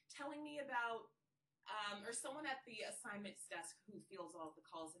was telling me about, or someone at the assignments desk who fields all of the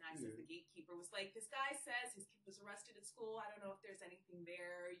calls and acts as the gatekeeper was like, this guy says his kid was arrested at school. I don't know if there's anything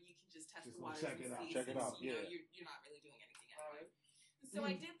there. You can just test Just the wanna waters check and it out. see. Check it since, out, you know, yeah. you're not really doing anything anyway. And so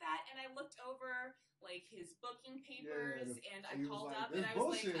I did that, and I looked over like his booking papers, and I he was called like, up, and "There's I was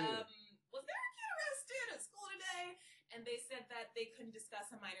like, bullshit here." was there a kid arrested at school today? And they said that they couldn't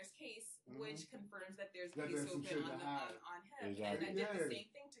discuss a minor's case, which confirms that there's That case there's some open shit on to hide. him. Exactly. And I did the Yeah. same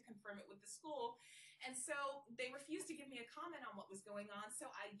thing to confirm it with the school. And so they refused to give me a comment on what was going on.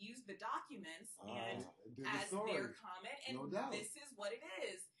 So I used the documents and Did the as story. their comment, and No doubt. this is what it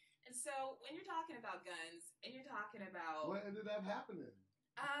is. And so when you're talking about guns and you're talking about What ended up happening?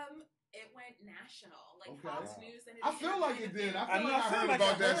 it went national, like Okay. Fox Wow. News. And I feel like it did. I feel I know. like I I feel heard like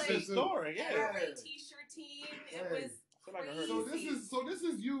about I that heard shit the too. story. Yeah. NRA T-shirt team. It Hey. was I feel like I heard So it. this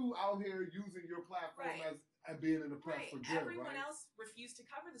is you out here using your platform Right. as being in the press right. for good, Everyone right? else refused to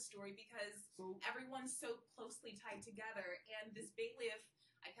cover the story because So everyone's so closely tied together. And this bailiff,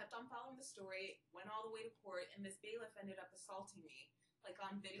 I kept on following the story, went all the way to court, and this bailiff ended up assaulting me, like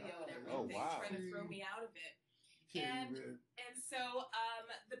on video and God. everything, Oh, wow. trying to throw me out of it. can't even. And so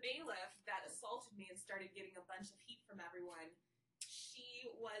the bailiff that assaulted me and started getting a bunch of heat from everyone, she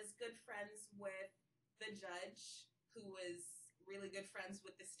was good friends with the judge, who was really good friends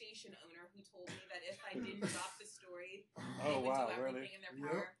with the station owner, who told me that if I didn't drop the story, they Oh would wow, do everything really? in their Yep.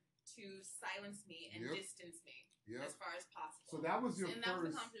 power to silence me and Yep. distance me Yep. as far as possible. So that was your and that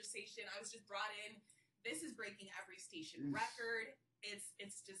was first. the conversation. I was just brought in. This is breaking every station Eesh. record.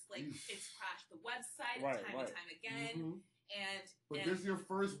 It's just like Eesh. it's crashed the website Right, time right. and time again. Mhm. And But and this is your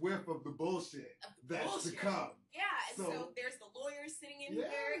first whiff of the bullshit of the that's bullshit. to come. Yeah, So there's the lawyer sitting in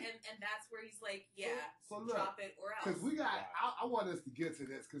here, and that's where he's like, so look, drop it or else. because we got, I want us to get to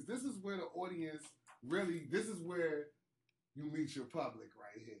this, because this is where the audience really, this is where you meet your public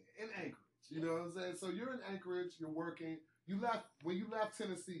right here in Anchorage. You know what I'm saying? So you're in Anchorage, you're working. When you left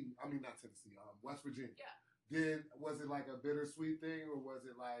Tennessee, West Virginia. Yeah. Then was it like a bittersweet thing, or was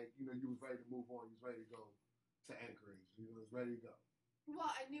it like, you was ready to move on, you was ready to go to Anchorage, you was ready to go?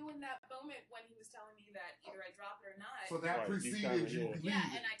 Well, I knew in that moment when he was telling me that either I drop it or not. So that preceded you leaving. Yeah,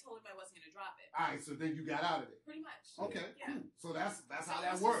 and I told him I wasn't going to drop it. All right, so then you got out of it. Pretty much. Okay, yeah. cool. So that's how So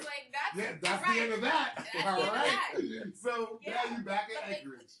that it was works. just like, that's That's right. the end of that. That's All the end of right. So now you back at But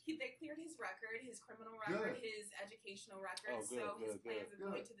Anchorage. They cleared his record, his criminal record, his educational record. Oh, good, so his good, plans good.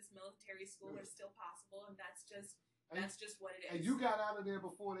 of going to this military school are still possible, and that's just what it is. And you got out of there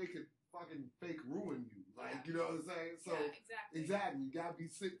before they could fucking fake ruin you. Like, you know what I'm saying? So exactly. You gotta be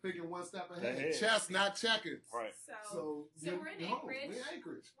thinking one step ahead. Ahead. Chess, not checkers. Right. So we're in Anchorage. We're in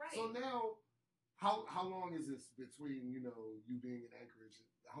Anchorage. Right. So now, how long is this between, you being in Anchorage?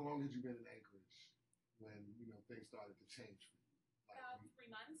 How long had you been in Anchorage when, things started to change for you? About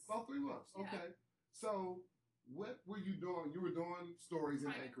 3 months. About 3 months. Yeah. Okay. So what were you doing? You were doing stories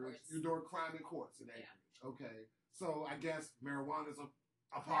in Anchorage. You're doing crime in courts in Anchorage. Yeah. Okay. So I guess marijuana's a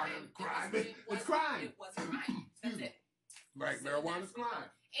part of crime. It's crime. It was a crime. That's it. Right. So Marijuana's crime.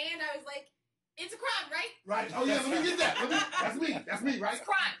 And I was like, it's a crime, right? Right. Oh yeah. Let me get that. That's me. Right. It's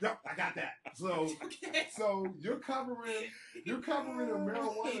crime. Yep. I got that. So so you're covering a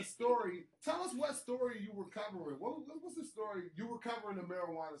marijuana story. Tell us what story you were covering. What was the story? You were covering a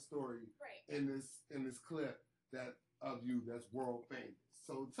marijuana story in this clip of you that's world famous.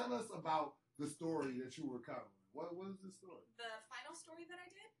 So tell us about the story that you were covering. What was the story? The final story that I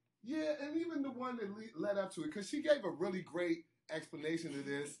did? Yeah, and even the one that led up to it, because she gave a really great explanation of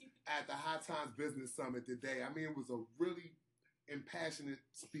this at the High Times Business Summit today. I mean, it was a really impassionate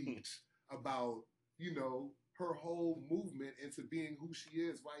speech about, her whole movement into being who she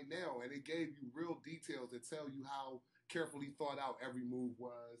is right now. And it gave you real details that tell you how carefully thought out every move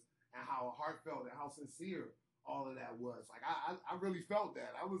was, and how heartfelt and how sincere all of that was. Like, I really felt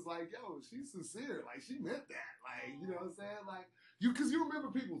that. I was like, yo, she's sincere. Like, she meant that. Like, you know what I'm saying? Like, because you remember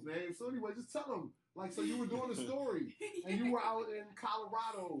people's names. So anyway, just tell them. Like, so you were doing a story, and you were out in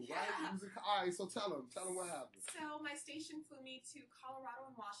Colorado, right? All right, so tell them what happened. So my station flew me to Colorado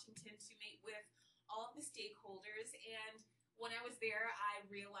and Washington to meet with all of the stakeholders. And when I was there, I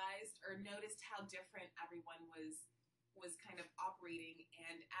realized or noticed how different everyone was kind of operating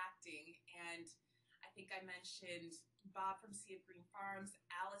and acting. And I think I mentioned Bob from Sea of Green Farms,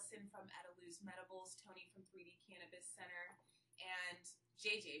 Allison from Edeluz Medibles, Tony from 3D Cannabis Center, and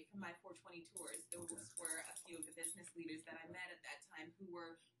JJ from My 420 Tours. Those were a few of the business leaders that I met at that time who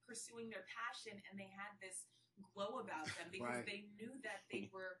were pursuing their passion, and they had this glow about them because they knew that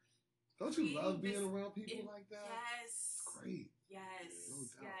they were. Don't you love being around people like that? Yes. It's great. Yes. No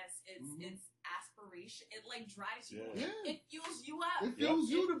doubt. Yes. It's aspiration. It drives you. Yeah. It fuels you up. It fuels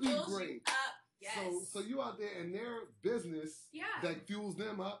you to be great. Up. Yes. So you out there, and their business that fuels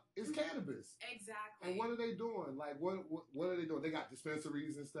them up is cannabis. Exactly. And what are they doing? Like, what are they doing? They got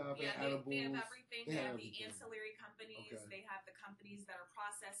dispensaries and stuff. Yeah, and edibles. they have everything. They have the everything. ancillary companies. Okay. They have the companies that are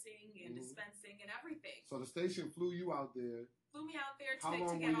processing and dispensing and everything. So the station flew you out there. Flew me out there to How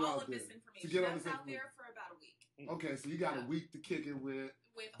long get were you all out of this there? information. To get all I was this out there for about a week. Okay, so you got a week to kick it with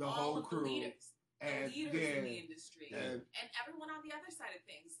the all whole of crew. the leaders. And the leaders in the industry. And everyone on the other side of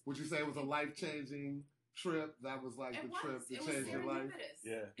things. Would you say it was a life-changing trip? That was like the trip that changed your life?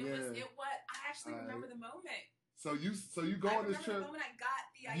 Yeah. It was. I actually remember the moment. So you go on this trip. The moment I got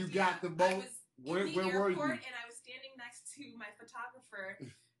the idea. You got the boat. Where were you? And I was standing next to my photographer,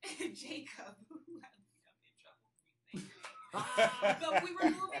 Jacob, who had me in trouble. But we were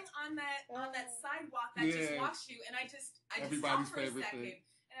moving on that sidewalk that just walks you, and I just stopped for a second,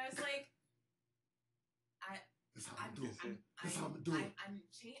 and I was like, This how I'm doing it. This how I'm doing it.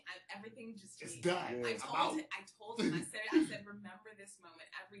 Everything just changed. It's done. I told him. I said, remember this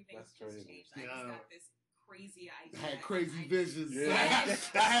moment. Everything's just changed. I just got this crazy idea. I had crazy visions. Yeah.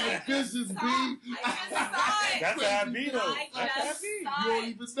 I had visions, B. I just saw it. That's how I be though. I just saw You don't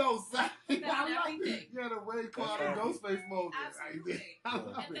even know, son. everything. You had a Ray Cloud and Ghostface moment. Absolutely.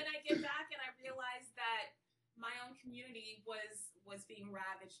 And then I get back and I realized that my own community was being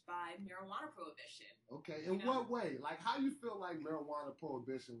ravaged by marijuana prohibition. Okay, in what way? Like, how you feel like marijuana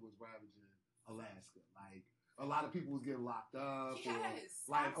prohibition was ravaging Alaska? Like, a lot of people was getting locked up. Yes,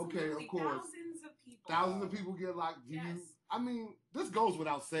 like, okay, of course. Thousands of people. Thousands of people get locked. I mean, this goes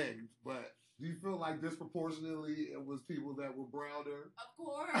without saying, but Do you feel like disproportionately it was people that were browner? Of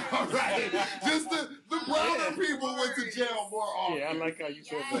course. All right. Just the browner people went to jail more often. Yeah, I like how you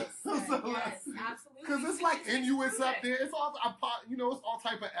said that. Yes, So, yes, absolutely. Because it's like Inuits up there. It's all, it's all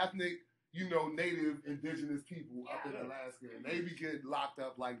type of ethnic, native, indigenous people up in Alaska. And they be getting locked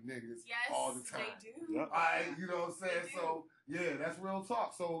up like niggas all the time. They do. Yep. All right, you know what I'm saying? They do. So, yeah, that's real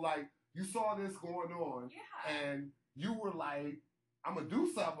talk. So, like, you saw this going on, Yeah. and you were like, I'm going to do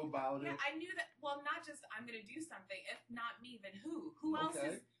something about it. Yeah, I knew that. Well, not just I'm going to do something. If not me, then who? Who else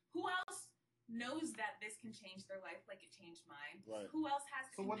knows that this can change their life like it changed mine? Right. Who else has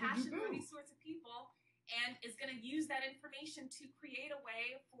So what did you compassion for do? these sorts of people and is going to use that information to create a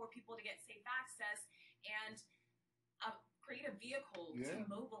way for people to get safe access and create a vehicle to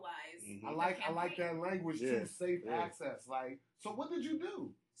mobilize? Mhm. I like that language too, safe Yeah. access. Like, so what did you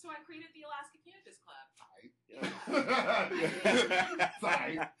do? So I created the Alaska Cannabis Club.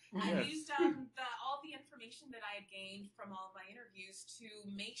 Sorry. I used all the information that I had gained from all of my interviews to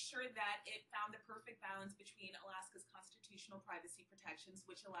make sure that it found the perfect balance between Alaska's constitutional privacy protections,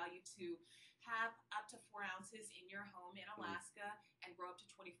 which allow you to have up to 4 ounces in your home in Alaska and grow up to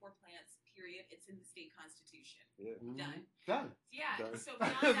 24 plants, period. It's in the state constitution. Yeah. Done. Done. Yeah. Done. So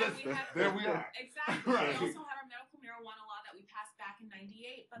beyond that, we have... There we are. Exactly. Right. We also had our medical marijuana law that we passed back in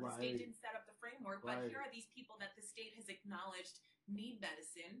 '98, but the state Right. didn't set up the framework. Right. But here are these people that the state has acknowledged need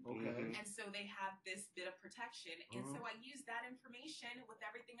medicine. Okay. And so they have this bit of protection. And so I used that information with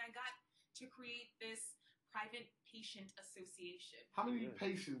everything I got to create this private patient association. How many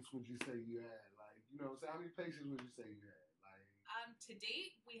patients would you say you had? Like, how many patients would you say you had? Like, To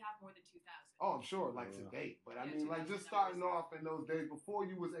date, we have more than 2,000. oh, I'm sure, like to date. But I Yeah, mean, like, just 2,000 starting numbers. off in those days before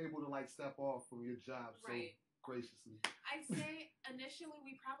you was able to like step off from your job so Right. graciously. I'd say initially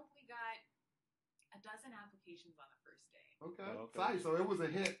we probably got a dozen applications on the first day. Okay. Okay. Sorry, so it was a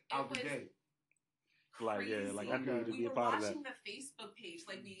hit out the was- gate. Like, yeah, Crazy. like I needed to We be a were part of that. watching the Facebook page.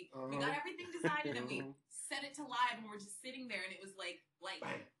 Like we Uh-huh. got everything designed and then we Mhm. set it to live and we're just sitting there and it was like.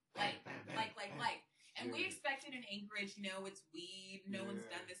 And we Yeah. expected in Anchorage, it's weed. No one's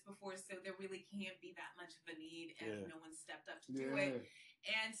Yeah. done this before, so there really can't be that much of a need and Yeah. no one stepped up to do it.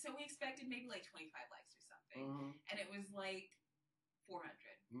 And so we expected maybe like 25 likes or something. Uh-huh. And it was like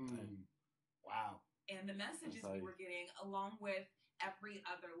 400. Mm. Wow. And the messages That's we how were getting, along with every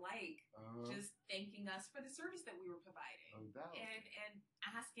other like, Uh-huh. just thanking us for the service that we were providing. No doubt. And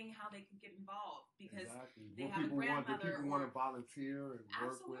asking how they could get involved because exactly. they What have a people want, do grandmother people want to or- volunteer and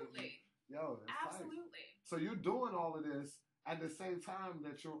work with? absolutely, Yo, that's tight. absolutely. So you're doing all of this at the same time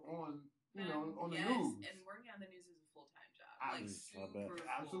that you're on, on the yes, news. and working on the news is a full-time job. I- Like I super bet. full.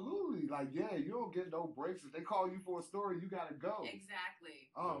 Absolutely. Like, yeah, you don't get no breaks. If they call you for a story, you gotta go.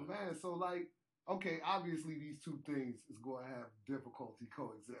 Exactly. Oh man, so like, okay, obviously these two things is going to have difficulty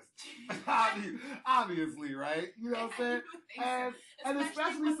coexisting. Obviously, right? You know what I'm saying? And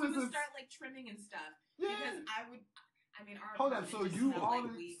especially when since we it's start like trimming and stuff. yeah. Because our Hold up, apartment so just you smelled all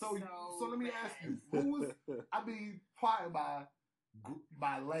like weed so let me bad. ask you, who was? I mean, pardon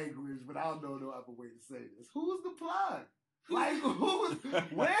my language, but I don't know no other way to say this. Who's the plug? Like,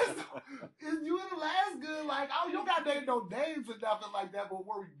 where's, is you in Alaska? Like, you don't got no names or nothing like that, but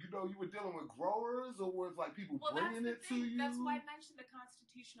you were dealing with growers, or was like people bringing it to you? That's why I mentioned the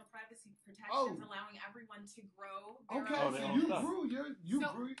constitutional privacy protections, Oh. allowing everyone to grow their Okay, own their so own you stuff. grew,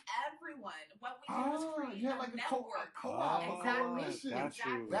 So grew. everyone, what we did was create You had a like a network. co-op, a Exactly. coalition. Got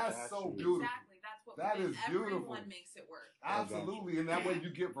you. That's got so you. beautiful. Exactly. That's what That we did. is beautiful. Everyone makes it work. Absolutely, and that way you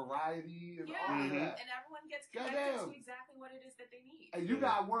get variety and all Yeah, of that. and everyone gets Goddamn. connected to exactly what it is that they need. And you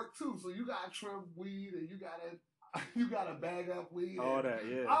got work too, so you got trim weed and you got to bag up weed. All and, that,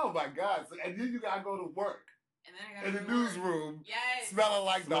 yeah. Oh my God! So, and then you got to go to work And then I got in the to work. newsroom, Yes. smelling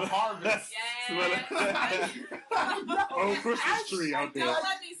like the harvest. Yes. Oh, Christmas tree out there. Don't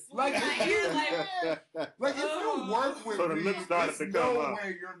let me sweep Like, my hair. Like, Like if you work with So the weed, lips started there's to no come up.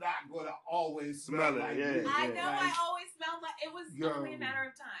 way you're not going to always Smell smell it, like yeah. weed. I know Like, I always smelled like it was Yo. only a matter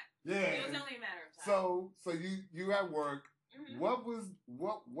of time. Yeah. It was only a matter of time. So you at work. Mhm.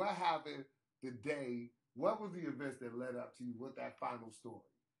 What happened the day? What was the events that led up to you with that final story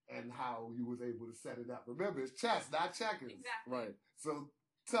and how you was able to set it up? Remember, it's chess, not checkers. Exactly. Right. So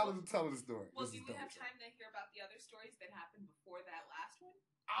tell us the story. Well, This do is we have dope. time to hear about the other stories that happened before that last one?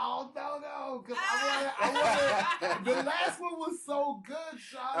 Oh no, because I wanted. The last one was so good,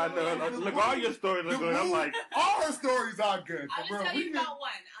 Sean. I know. Look, all your stories are good. I'm like, all her stories are good. I'll For just real. tell We you can- about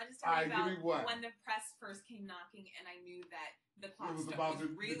one. I'll just tell you Alright, give me one. about when the press first came knocking and I knew that the clock was was about to-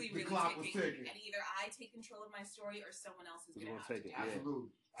 really, the really clock was ticking, ticking. and either I take control of my story or someone else is Who's going to gonna have take to it, do yeah. Absolutely.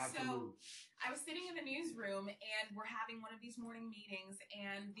 Absolutely. I was sitting in the newsroom, and we're having one of these morning meetings,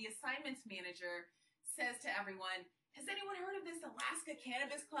 and the assignments manager says to everyone, "Has anyone heard of this Alaska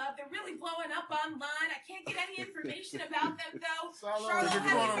Cannabis Club? They're really blowing up online. I can't get any information about them, though. Charlotte, Charlotte, you're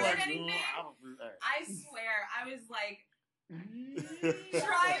have you going heard like, anything?" I don't- I swear, I was like,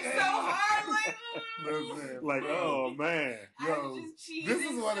 trying so hard, like, Listen, Like, oh man. I Yo, was just cheesing this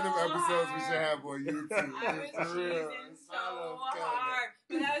is one of them so episodes we hard. should have on YouTube. I was For real. cheesing so Charlotte's killing it. hard.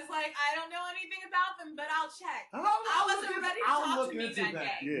 But I was like, I don't know anything about them, but I'll check. I'll I wasn't look ready to I'll talk look to me into that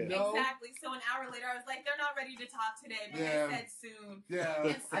that. day. Yeah. You know? Exactly. So an hour later, I was like, they're not ready to talk today, but Yeah. they said soon. Yeah,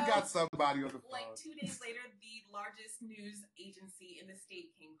 And I so, got somebody on the phone. Like 2 days later, the largest news agency in the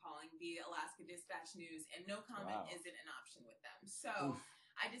state came calling, the Alaska Dispatch News, and no comment Wow. isn't an option with them. So Oof.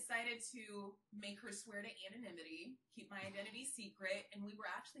 I decided to make her swear to anonymity, keep my identity secret, and we were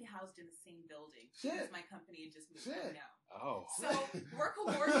actually housed in the same building Shit. because my company had just moved Shit. down. Oh. So we're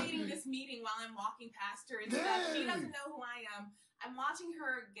coordinating this meeting while I'm walking past her and stuff. She Dang. doesn't know who I am. I'm watching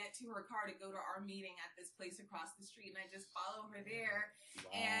her get to her car to go to our meeting at this place across the street, and I just follow her there.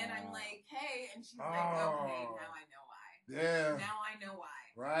 And I'm like, "Hey," and she's like, "Okay, Oh. now I know why. Yeah, Now I know why."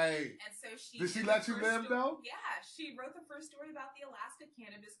 right. And so she Did she did let the you first live, though? Yeah, she wrote the first story about the Alaska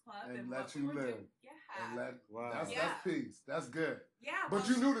Cannabis Club And and let what we you were live. doing. Yeah, And Wow. that's Yeah. peace. That's good. yeah. But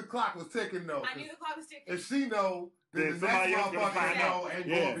well, you knew the clock was ticking, though. I knew the clock was ticking. If she know, then Then the somebody next else gonna motherfucker find know out. ain't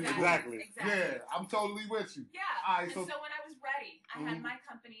Yeah, gonna be exactly. cool. Exactly. Yeah, I'm totally with you. Yeah. All right, And so- so when I was ready, I had Mhm. my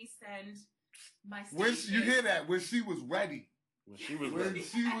company send my When station. you hear that, when she was ready, When she was when ready.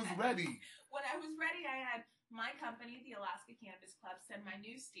 she was ready, When I was ready, I had my company, the Alaska Cannabis Club, send my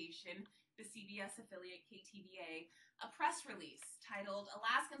news station, the CBS affiliate KTVA, a press release titled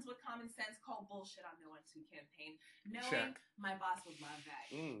 "Alaskans with Common Sense Call Bullshit on No One 2 Campaign," knowing Check. my boss would love that.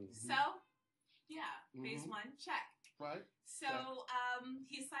 Mm. So, yeah, phase Mhm. one, check. right? So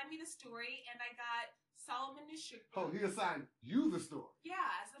he assigned me the story, and I got Solomon Nishuk. Oh, he assigned you the story. Yeah,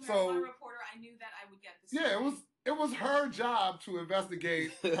 as the So- marijuana reporter, I knew that I would get the story. Yeah, it was her job to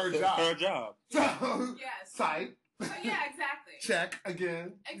investigate her job. Her job. So, Yes. tight. So, yeah, exactly. Check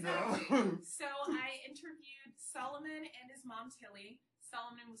again. you know? Exactly. So I interviewed Solomon and his mom, Tilly.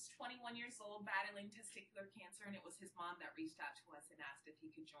 Solomon was 21 years old, battling testicular cancer, and it was his mom that reached out to us and asked if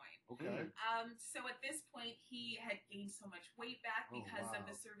he could join. Okay. So at this point, he had gained so much weight back Oh, because wow. of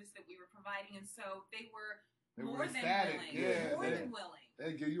the service that we were providing, and so they were They were more than ecstatic. willing. Yeah, more they- than willing.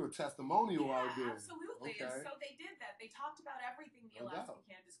 They give you a testimonial out there. Absolutely. Okay. And so they did that. They talked about everything the No Alaska doubt.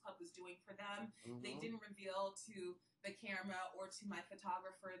 Cannabis Club was doing for them. Mhm. They didn't reveal to the camera or to my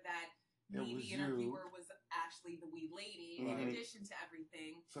photographer that It me, was the you. interviewer, was actually the weed lady, in Right. addition to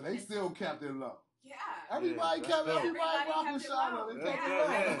everything. So they still kept it low. Yeah. Everybody that's kept dope. everybody rocking kept it Shauna. low. They That's kept it dope.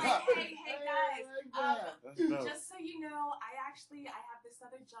 low. I was like, hey, guys, That's dope. Just so you know, I have this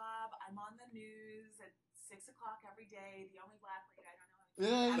other job. I'm on the news at 6 o'clock every day. The only black lady I don't know.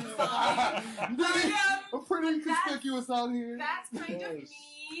 Yeah, I'm yeah. sorry. I'm pretty conspicuous out here. That's kind of Yes.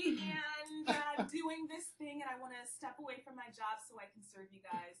 me, and doing this thing, and I want to step away from my job so I can serve you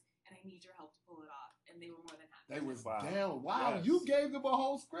guys, and I need your help to pull it off. And they were more than happy. They was Wow. down. Wow, Yes. you gave them a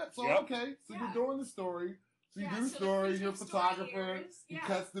whole script. So Yep. okay, so Yeah. you're doing the story. So you Yeah, do the so story. the You're a story photographer. is- You yeah.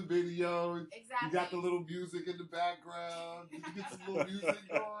 cuts the video. Exactly. You got the little music in the background. Did you get some little music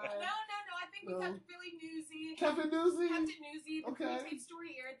going? No. I think we No. kept it really newsy. Kevin Newsy. Kept it newsy. The Okay. pre-tape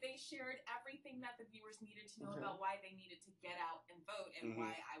story aired. They shared everything that the viewers needed to know Okay. about why they needed to get out and vote and Mhm.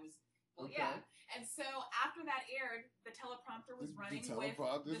 why I was. Well, Okay. yeah. And so after that aired, the teleprompter was The running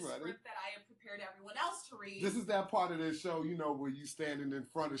teleprompter's with the running. script that I had prepared everyone else to read. This is that part of the show, you know, where you standing in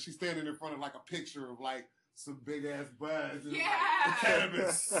front of. She's standing in front of like a picture of like some big ass buds. And Yeah. Like,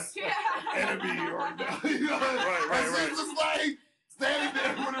 cannabis yeah. enemy or you know, Right. and she's just like standing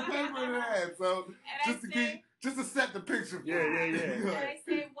there with a paper in her hand. So And just to set the picture. For Yeah, her. yeah, yeah. And I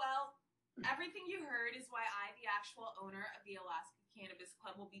say, well, everything you heard is why I, the actual owner of the Alaska Cannabis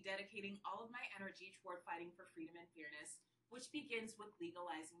Club, will be dedicating all of my energy toward fighting for freedom and fairness, which begins with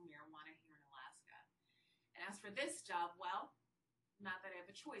legalizing marijuana here in Alaska. And as for this job, well, not that I have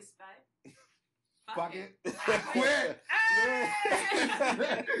a choice, but Fuck it. I Quit. Hey!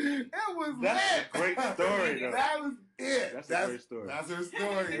 It was That's lit. a great story, though. That was it. That's a great story. That's her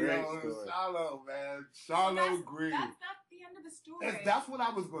story, Great yo. story. Charlotte, man. So Charlotte Green. That's not the end of the the story. That's what I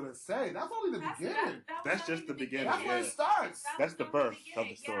was gonna say. That's only the beginning. That was That's only just the beginning, That's where it yeah. starts. That's the was birth only of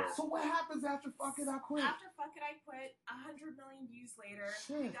the story. yeah. So what happens after fucking I quit? After Fuck It, I Quit, 100 million views later,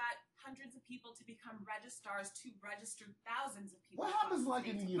 we Shit. got hundreds of people to become registrars to register thousands of people. What across happens the like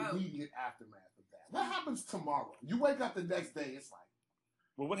in state the to vote. immediate aftermath of that? What happens tomorrow? You wake up the next day, it's like,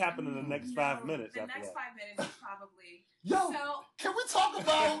 Well, what happened in the next 5 minutes The after next that? 5 minutes is probably. yo, So, can we talk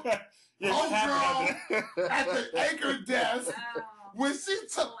about Yeah, what happened after at the anchor desk when she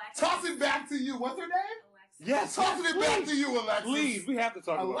Alexis. toss it back to you? What's her name? Alexis. Yes, Tossing it back please. to you, Alexis. Please, we have to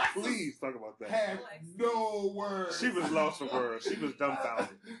talk about. Alexis Please talk about that. Had no words. She was lost for words. She was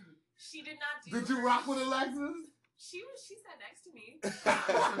dumbfounded. She did not do. Did you rock with Alexis? She sat next to me.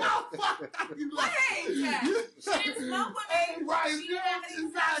 You Wait, she didn't smoke with me. Hey, right, She didn't have any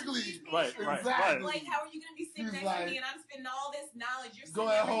exactly. passion. Right, right, Exactly. right. Like, how are you gonna be sitting She's next like, to me and I'm spending all this knowledge? You're go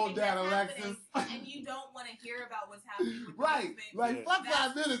saying ahead, hold everything that, that's Alexis. happening, and you don't want to hear about what's happening with Right, the husband. like Yeah. fuck That's-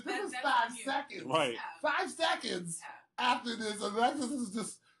 5 minutes. This is that's 5 on you. seconds. Right. Yeah. 5 seconds Yeah. after this, Alexis is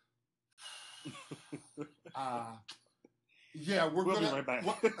just. Yeah, we're We'll be gonna. right back.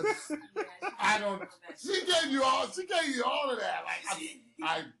 Yeah, I don't. she She gave you all. She gave you all of that. Like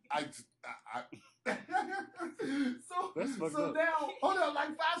I. So That's fucked so up. now, hold on.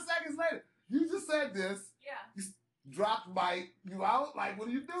 Like 5 seconds later, you just said this. Yeah. Dropped mic. You out? Like what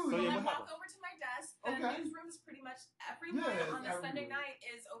do you do? So, So yeah, I what walk happened? over to my desk. The Okay. newsroom is pretty much everyone Yeah, on the Sunday everywhere. night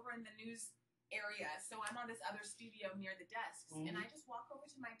is over in the news area. So I'm on this other studio near the desks, and I just walk over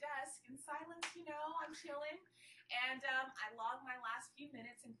to my desk in silence. You know, I'm chilling, and I log my last few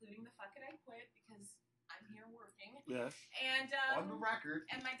minutes, including the Fuck It, I Quit, because I'm here working. Yes. And On the record.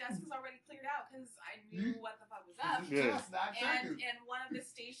 and my desk was already cleared out because I knew what the fuck was up. Yeah. Just 9 And seconds. one of the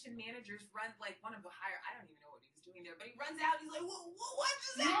station managers runs, like one of the higher, I don't even know what he was doing there, but he runs out. He's like, what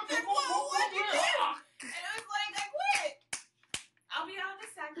just happened? What you do? And I was like, I quit. I'll be out in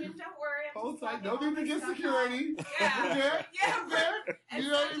a second. Don't worry. I'm Hold just tight. walking Don't all need to my get stuff security. out. Yeah. There. Yeah. There. And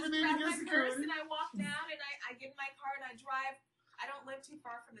You so don't I even just need to grab get my security. purse and I walk down and I get in my car and I drive. I don't live too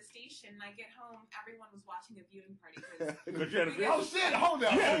far from the station. And I get home. Everyone was watching a viewing party. 'Cause But you had a Oh shit! Hold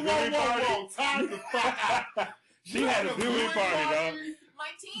on. You had a Whoa, viewing whoa, party? whoa! Time the fuck out. She had a viewing party, dog.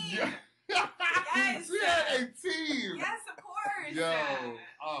 my team. Yeah. Yes. She had a team. Yes, of course. Yo.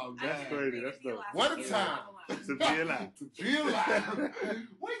 Oh That's man. crazy. That's dope. What a time. To be alive. To be alive.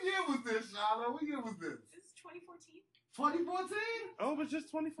 What year was this, Shala? What year was this? This is 2014. 2014? Oh, it was just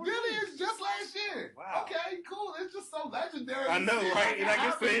 2014. Really? It's just last year. Wow. Okay, cool. It's just so legendary. I know, right? Like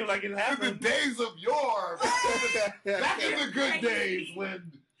it seemed like it In the happened. days of yore. Back in the good days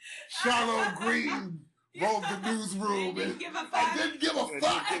when Charlotte Green rolled the newsroom Didn't and give a I fuck. didn't give a Didn't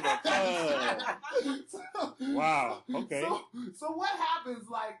fuck. give a So- Wow, okay. So what happens?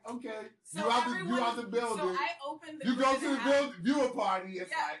 Like, okay, So you out everyone- the building. So I opened the You door go to the house. building, viewer party.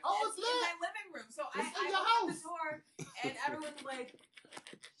 It's Yeah, like, oh, it's in lit. my living room. So It's in I your opened house. the door and everyone's like,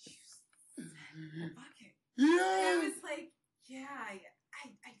 fuck it. And I Yeah. was like, yeah, I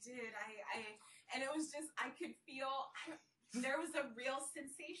did. And it was just, I could feel, there was a real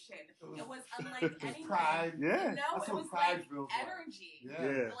sensation. It was unlike It's anything. pride. Yeah. No, That's it what was pride like feels like. energy. Yeah.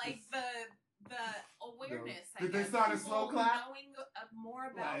 Yeah. Like the awareness. I Did they guess. start a slow People clap? Knowing more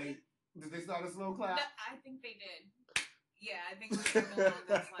about it. Like, did they start a slow clap? No, I think they did. Yeah, I think it was something along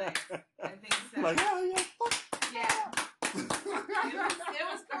those lines. I think so. Like, oh, yeah, fuck. Yeah, it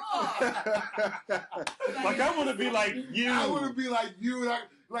was cool. Like, I want to be like you. I want to be like you,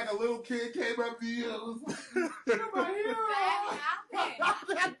 like a little kid came up to you. It was like, you're my hero. That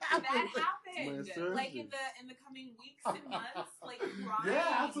happened. Man, seriously. Like in the coming weeks and months, like crying.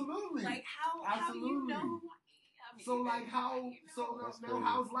 Yeah, absolutely. Like how do you Absolutely. know? I mean, So you like know, how you know. so That's now crazy.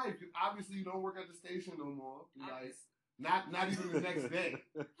 how's life? Obviously you don't work at the station no more. You like not even the next day.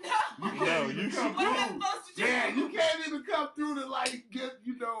 You No. can't even you come should What am I through. supposed to do? Yeah, you can't even come through to like get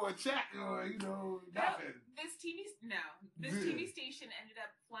a check or nothing. This TV station ended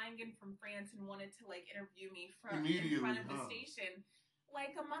up flying in from France and wanted to like interview me from in Immediately, front of the huh? station.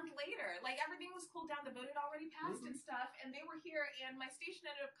 Like a month later, like everything was cooled down. The vote had already passed and stuff, and they were here. And my station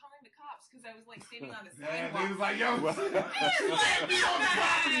ended up calling the cops because I was like standing on the Yeah, sidewalk. they was like, yo, What? she can't be on the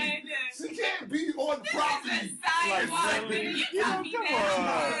property. She can't be on the property. Sidewalk, really? you Yeah, tell me come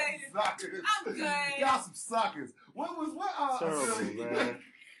that. on. Suckers. I'm good. Y'all some suckers. What Terrible, affiliate? man.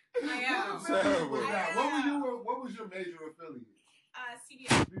 I am. What affiliate was Terrible. that? What was your major affiliate?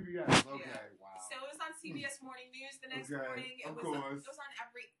 CBS. CBS. Okay, Yeah. wow. So it was on CBS Morning News the next Okay, morning. It of was course. it was on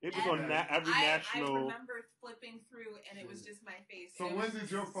every. It was on every I national. remember flipping through, and it was just my face. So It when was did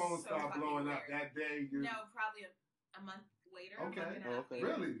your phone so start fucking blowing up? weird. That day? No, probably a month later. Okay. A month and a half Okay. later.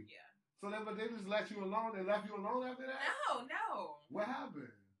 Really? Yeah. but they just let you alone. They left you alone after that. No. What happened?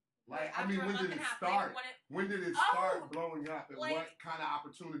 Like, After I mean, a when month did and it a half start? later, When did it Oh, start blowing up, and like- what kind of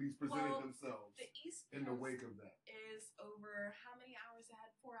opportunities presented themselves The East in the Coast wake of that? is over how many hours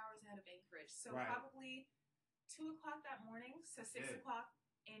ahead? 4 hours ahead of Anchorage. So Right. probably 2:00 that morning. So 6:00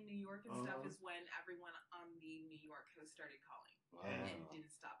 in New York and stuff is when everyone on the New York coast started calling and didn't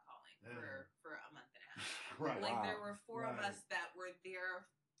stop calling for a month and a half. Right. Like there were 4 of Right. us that were there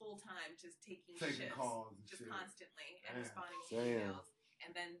full time, just taking shifts, calls and just shit. constantly and Damn. responding to Damn. emails,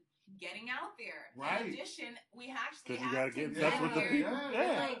 and then getting out there. Right. In addition, we actually Because you have gotta to get in get touch with the there people. and,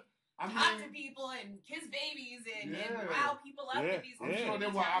 Yeah. like, I talk to mean, people and kiss babies and Yeah. wow people up Yeah. with these. I'm sure there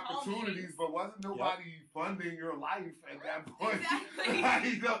community were town hall opportunities, meetings. but wasn't nobody funding your life at that point? Exactly. Like,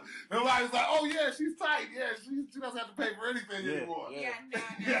 you know, nobody's like, oh yeah, she's tight. Yeah, she doesn't have to pay for anything Yeah. anymore. Yeah, no.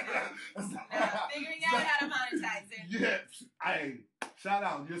 Yeah. Figuring out how to monetize it. Yeah, hey, shout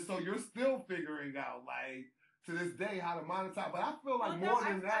out. You're still figuring out, like, to this day, how to monetize. But I feel like Well, no, more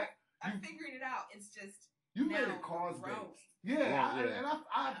than that, I'm figuring it out. It's just you made now it cause growing. based. Yeah, Yeah. and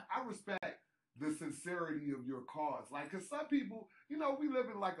I respect the sincerity of your cause. Like, cause some people, you know, we live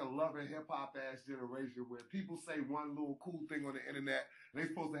in like a loving hip hop ass generation where people say one little cool thing on the internet and they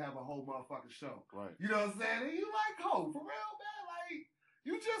supposed to have a whole motherfucking show. Right. You know what I'm saying? And you like, oh, for real, man, like,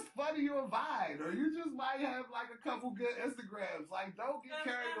 you just funny or vibe, or you just might have like a couple good Instagrams. Like, don't get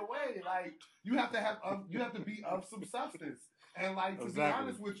carried away. Like, you have to be of some substance. And like, to be Exactly.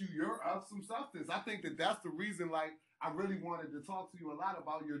 honest with you, you're of some substance. I think that's the reason, like, I really wanted to talk to you a lot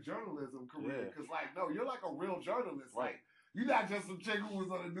about your journalism career. Yeah. Because, like, no, you're like a real journalist. Right. Like, you're not just some chick who was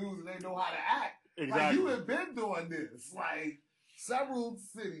on the news and they know how to act. Exactly. Like, you have been doing this. Like, several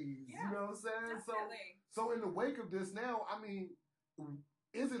cities. Yeah, you know what I'm saying? Definitely. So in the wake of this now, I mean,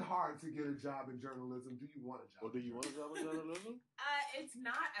 is it hard to get a job in journalism? Do you want a job? Or do you want a job in journalism? It's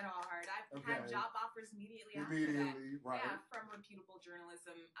not at all hard. I've had Okay. job offers immediately after that. Immediately, right? Yeah, from reputable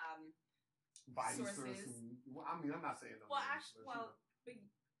journalism Vice or sources. some, well, I mean, I'm not saying no Well, names, actually, but, well, big, you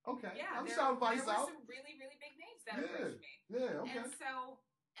know. Okay. yeah, I'm there shouting Vice were out. some really, really big names that Yeah. approached me. Yeah, okay. And so,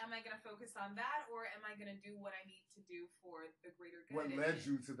 am I going to focus on that, or am I going to do what I need to do for the greater good? What led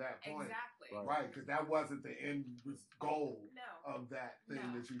you to that point? Exactly. Right, because that wasn't the end goal No. of that thing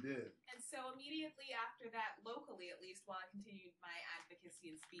No. that you did. And so immediately after that, locally at least, while I continued my advocacy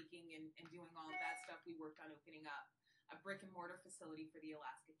and speaking and doing all of that stuff, we worked on opening up a brick and mortar facility for the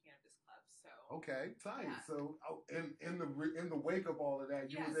Alaska Cannabis Club. So Okay, tight. Yeah. So in the wake of all of that,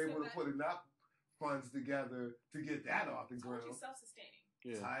 you Yeah, was so able to that- put enough funds together to get that off the I told you ground. self-sustaining.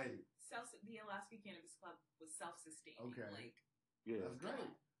 Yeah. Tight. The Alaska Cannabis Club was self-sustaining. Okay. Like, Yeah. That's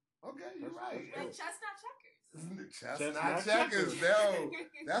great. Okay, you're That's- right. like chestnut checkers. Chestnut checkers, no.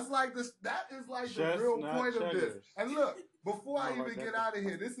 That's like this. That is like the real Chestnut point of this. checkers. And look, before I I like even that. get out of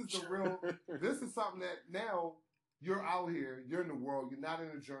here, this is the real. This is something that now you're out here. You're in the world. You're not in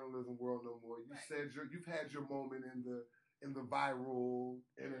the journalism world no more. You Right. said you've had your moment in the viral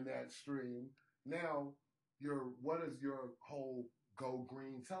internet stream. Now, what is your whole Go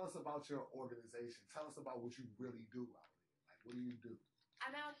Green? Tell us about your organization. Tell us about what you really do out here. Like, what do you do?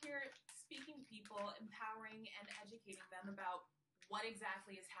 I'm out here speaking to people, empowering and educating them about what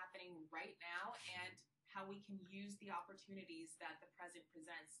exactly is happening right now and how we can use the opportunities that the present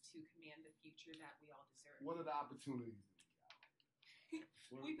presents to command the future that we all deserve. What are the opportunities that you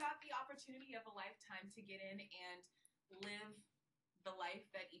got? We've got the opportunity of a lifetime to get in and live the life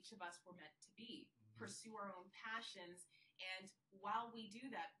that each of us were meant to be, pursue our own passions. And while we do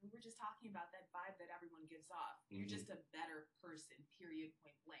that, we were just talking about that vibe that everyone gives off. You're just a better person, period,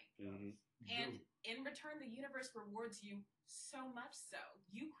 point blank. Mhm. And in return, the universe rewards you so much so.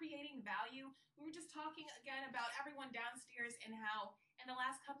 You creating value. We were just talking again about everyone downstairs and how in the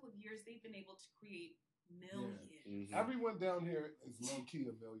last couple of years they've been able to create millions. Mhm. Everyone down here is low key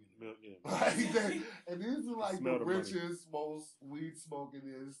a millionaire. Yeah. Like and these are like Smell the the money. richest, most weed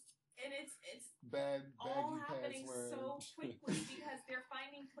smokingest, And it's bad all baggy happening pants so wearing. quickly because they're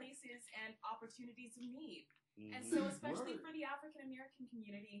finding places and opportunities of need. And Mhm. so, especially Word. for the African American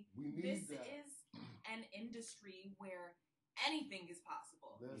community, We need this that. is an industry where anything is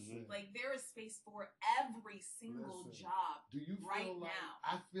possible. Listen, Like, there is space for every single Listen. job. do you feel right like now.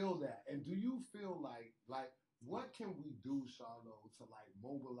 I feel that? And do you feel like what can we do, Charlotte, to like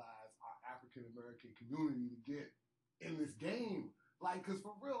mobilize our African American community to get in this game? Like, cause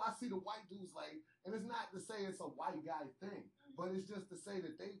for real, I see the white dudes like, and it's not to say it's a white guy thing, but it's just to say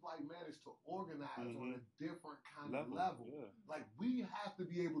that they've like managed to organize on a different kind of level. Yeah. Like, we have to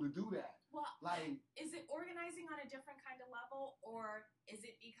be able to do that. Well, Like, is it organizing on a different kind of level, or is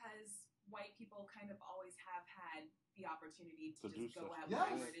it because white people kind of always have had the opportunity to do just go stuff. at Yes.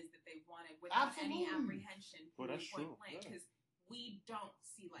 whatever it is that they wanted without any Absolutely. apprehension. Well, that's point true, blank, yeah. because we don't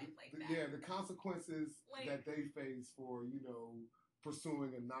see life like that. Yeah, the consequences Like- that they face for,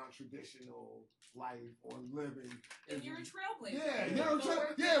 pursuing a non-traditional life or living. And you're a trailblazer. Yeah, Yeah. you're a So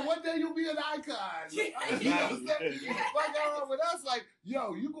we're yeah, gonna- one day you'll be an icon. Yeah. You know what I'm saying? Yeah. Fuck around with us, like,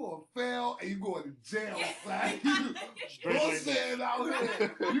 yo, you gonna fail and you going to jail. Yeah. Like, Straight like bullshit out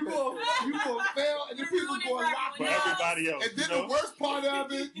here. You gonna fail and then You're people ruining going for lock For you everyone up. everybody else. And then you know? the worst part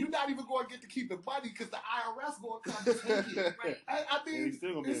of it, you're not even going to get to keep the money because the IRS going to come take it. Right. I And mean, he's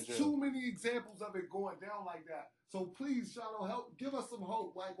still gonna be in there's jail. too many examples of it going down like that. So please, Charlotte, help give us some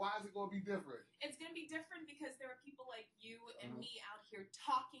hope. Like, why is it going to be different? It's going to be different because there are people like you and Uh-huh. me out here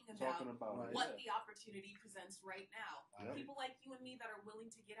talking about Right. what the opportunity presents right now. Yep. People like you and me that are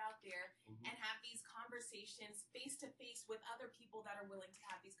willing to get out there Mhm. and have these conversations face to face with other people that are willing to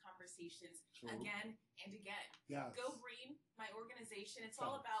have these conversations True. again and again. Yes. Go Green, my organization, it's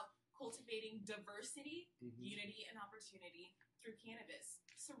all about cultivating diversity, Mhm. unity, and opportunity through cannabis.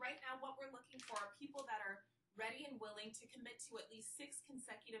 So right now what we're looking for are people that are ready and willing to commit to at least 6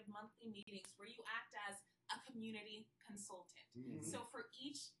 consecutive monthly meetings where you act as a community consultant. Mhm. So for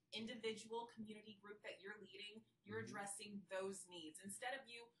each individual community group that you're leading, you're Mhm. addressing those needs. Instead of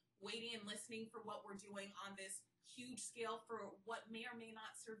you waiting and listening for what we're doing on this huge scale for what may or may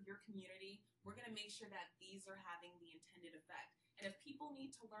not serve your community, we're going to make sure that these are having the intended effect. And if people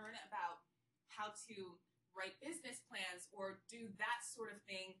need to learn about how to write business plans or do that sort of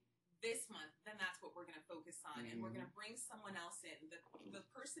thing this month, then that's what we're going to focus on. And we're going to bring someone else in. The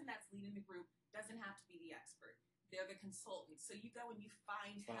person that's leading the group doesn't have to be the expert. They're the consultant. So you go and you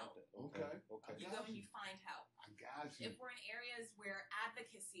find help. Okay. Okay. You go and you find help. I got you. If we're in areas where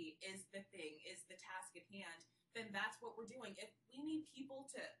advocacy is the thing, is the task at hand, then that's what we're doing. If we need people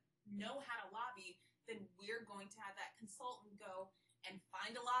to know how to lobby, then we're going to have that consultant go and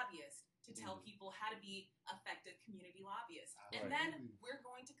find a lobbyist to tell people how to be effective community lobbyists. And then Absolutely. we're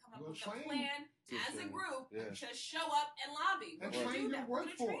going to come up We'll with train a plan to as a train. group Yeah. to show up and lobby. We're And going to train do your that. We're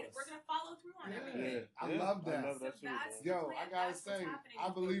going to train it. workforce. We're going to follow through on Yeah. everything. I love that. I love that So too, that's- man. Yo, plan. I gotta That's what's say, happening I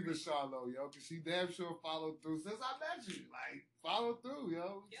with believe in Green. Charlotte, yo, because she damn sure followed through since I met you. Like, follow through,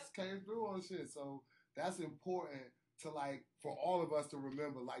 yo. Yep. Just came through on shit. So that's important to, like, for all of us to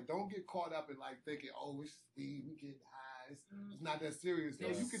remember. Like, don't get caught up in, like, thinking, oh, it's speed, we get highs. Mm. It's not that serious. No,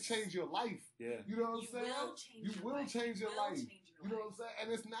 Yes. you can change your life. Yeah. You know what I'm You saying? will change You your will life. change your will life. change your You know what I'm life. saying?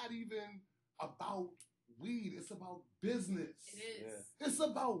 And it's not even about weed. It's about business. It is. Yeah. It's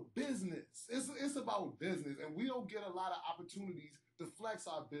about business. It's about business, and we don't get a lot of opportunities to flex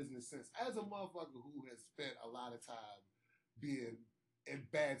our business sense. As a motherfucker who has spent a lot of time being in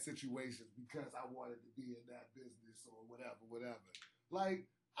bad situations because I wanted to be in that business or whatever. Like,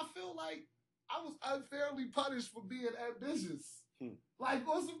 I feel like I was unfairly punished for being ambitious. Like,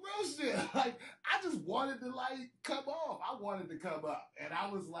 on some real shit. Like, I just wanted to, like, come off. I wanted to come up, and I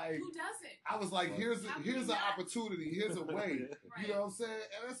was like, Who doesn't? here's How can here's you an not? opportunity, here's a way. Right. You know what I'm saying?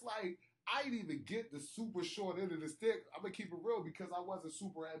 And it's like, I didn't even get the super short end of the stick. I'm going to keep it real because I wasn't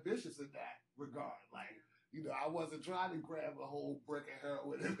super ambitious in that regard. Like, I wasn't trying to grab a whole brick of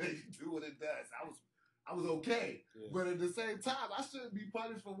heroin and make it do what it does. I was okay. Yeah. But at the same time, I shouldn't be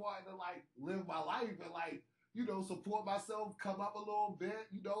punished for wanting to, like, live my life and, like, support myself, come up a little bit,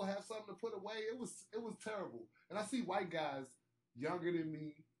 have something to put away. It was terrible. And I see white guys younger than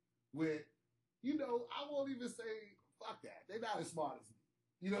me with, I won't even say, fuck that. They're not as smart as me.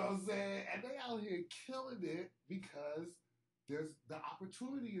 You know what I'm saying? And they out here killing it because there's the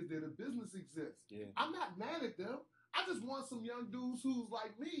opportunity is there, the business exists. Yeah. I'm not mad at them. I just want some young dudes who's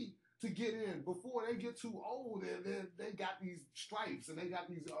like me to get in before they get too old and then they got these stripes and they got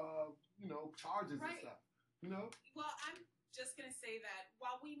these, charges and Right. stuff. Well, I'm just going to say that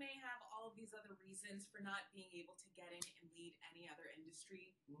while we may have all of these other reasons for not being able to get in and lead any other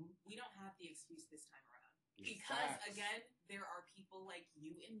industry, Mhm. we don't have the excuse this time around. It's Because, facts. again, there are people like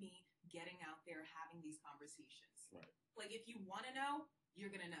you and me getting out there having these conversations. Right. Like, if you want to know,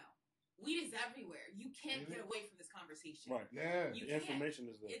 you're going to know. Weed is everywhere. You can't Mhm. get away from this conversation. Right. Yeah. You The information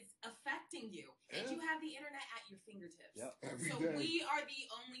is there. It's affecting you. And Yeah. you have the internet at your fingertips. Yep. Every So day. we are the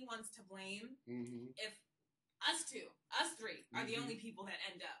only ones to blame Mhm. if us three are the Mhm. only people that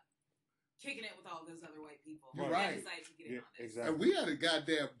end up kicking it with all those other white people You're that right. decide to get in Yeah, on this. exactly. And we had a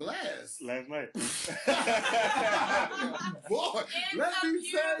goddamn blast. Last night. Boy, It's let a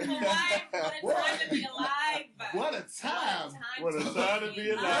me tell beautiful you. life. What a time to be alive. What a time. What a time to be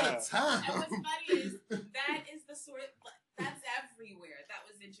What alive. a time. And what's funny is that is the sort of, that's everywhere. That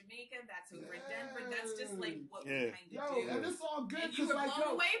was in Jamaica. That's over in Denver. that's just like what we Yeah. kind of Yo, do. and it's all good And you because were like blown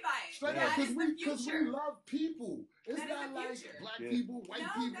yo, away by it. straight Yeah. up That is the because we future. love people. It's That is not the like future. black Yeah. people,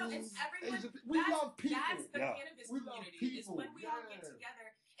 white people, No, it's everyone. Asian people. We love people. That's the Yeah. cannabis We love community. Is people. when we all get Yeah. together.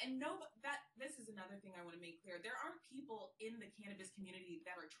 And this is another thing I want to make clear. There aren't people in the cannabis community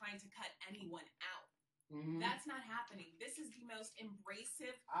that are trying to cut anyone out. Mhm. That's not happening. This is the most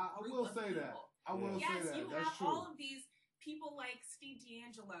embracive I group will of say that. people. I will say Yes, that. you That's have true. all of these people like Steve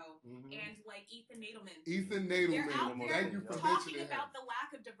D'Angelo Mhm. and like Ethan Nadelman. Ethan They're Nadelman. out there Thank you for talking mentioning about him. the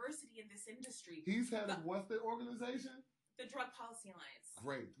lack of diversity in this industry. He's head of what's the organization? The Drug Policy Alliance.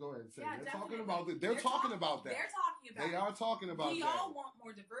 Great. Go ahead and say. Yeah, They're definitely. talking about it. They're talking about that. They're talking about They it. are talking about We that. all want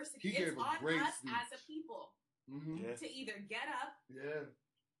more diversity. He It's gave a on great us speech. as a people Mm-hmm. Yeah. to either get up Yeah.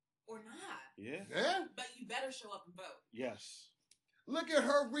 or not. Yeah. Yeah. But you better show up and vote. Yes. Look at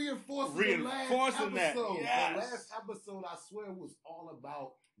her reinforcing the last Reinforcing that, episode. yes. The last episode, I swear, was all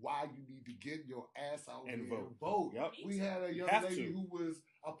about why you need to get your ass out And there vote. and vote. Yep. We had a young Have lady to. who was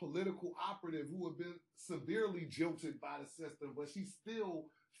a political operative who had been severely jilted by the system, but she still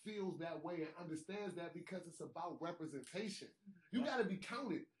feels that way and understands that because it's about representation. You Yep. got to be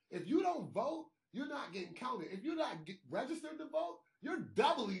counted. If you don't vote, you're not getting counted. If you're not registered to vote, you're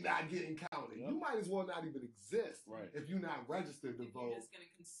doubly not getting counted. Yep. You might as well not even exist Right. if you're not registered to If vote. you're just going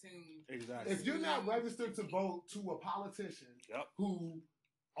to consume. Exactly. If you're not registered to vote to a politician Yep. who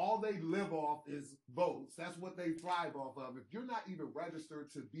all they live off is votes, that's what they thrive off of. If you're not even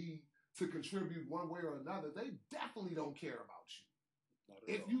registered to contribute one way or another, they definitely don't care about you. Not at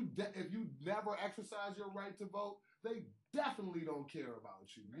If all. if you never exercise your right to vote, they definitely don't care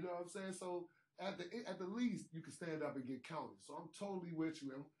about you. You know what I'm saying? So at the least, you can stand up and get counted. So I'm totally with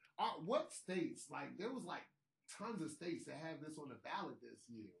you. And what states, like there was like tons of states that have this on the ballot this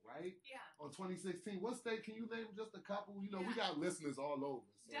year, right? Yeah, On 2016. What state, can you name just a couple? You know, we Yeah. got listeners all over.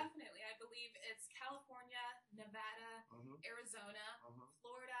 So. definitely. I believe it's California, Nevada, Uh-huh, Arizona. uh-huh.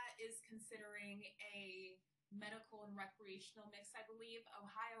 Florida is considering a medical and recreational mix, I believe.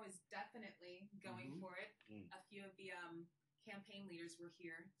 Ohio is definitely going Mhm. for it. Mm. A few of the campaign leaders were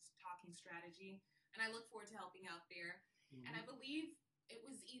here talking strategy, and I look forward to helping out there. Mhm. And I believe it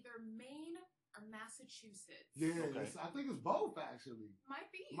was either Maine or Massachusetts. Yeah, Okay. I think it's both actually.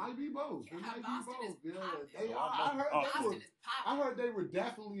 Might be. Might be both. Yeah, it might Boston be is both. Yeah, popping. they Oh, are. I I heard know. they Boston were. is popping. I heard they were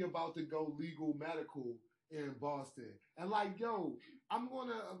definitely about to go legal medical in Boston. And like, yo, I'm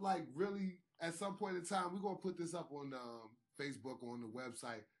gonna like really at some point in time, we're gonna put this up on Facebook on the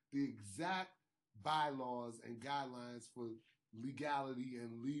website. The exact bylaws and guidelines for legality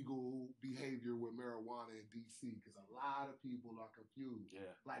and legal behavior with marijuana in DC, because a lot of people are confused.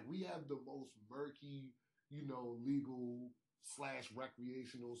 Yeah. Like we have the most murky, legal /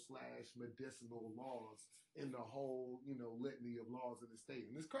 recreational / medicinal laws in the whole, litany of laws in the state.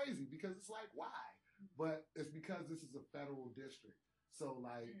 And it's crazy because it's like, why? But it's because this is a federal district. So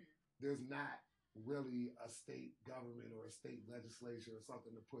like there's not really a state government or a state legislature or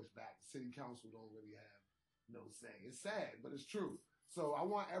something to push back. The city council don't really have no say. It's sad, but it's true. So I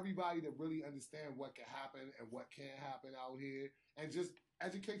want everybody to really understand what can happen and what can't happen out here, and just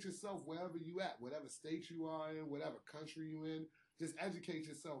educate yourself wherever you at, whatever state you are in, whatever country you in. Just educate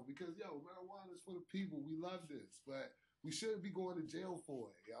yourself because marijuana is for the people. We love this, but we shouldn't be going to jail for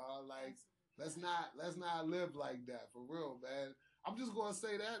it, y'all. Like let's not live like that for real, man. I'm just gonna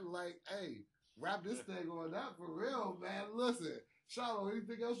say that and like, hey, wrap this thing on up for real, man. Listen. Charlotte,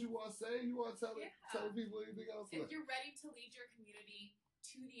 anything else you want to say? You want to tell people anything else? If you're ready to lead your community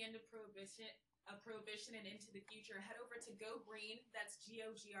to the end of prohibition and into the future, head over to Go Green. That's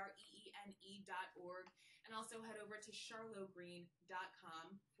GOGREENE.org, and also head over to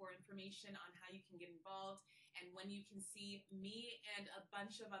charlotgreen.com for information on how you can get involved and when you can see me and a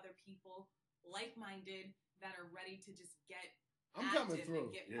bunch of other people like-minded that are ready to just get I'm active coming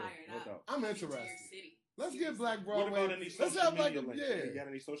through. and get Yeah, fired no up. doubt. I'm into your interested. city. Let's get Black What Broadway. about any Let's social have like media a links? You got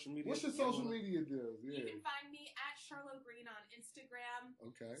any social media? What's your social media deals? You Yeah. can find me at Charlotte Green on Instagram.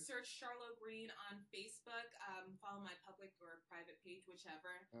 Okay. Search Charlotte Green on Facebook. Follow my public or private page,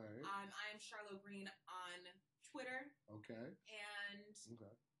 whichever. All right. I am Charlotte Green on Twitter. Okay. And Okay.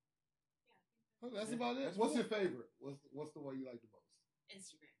 yeah, Well, that's Yeah, about it. that's What's cool. your favorite? What's the one you like the most?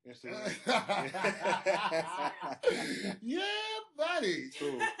 Instagram. Yeah, buddy.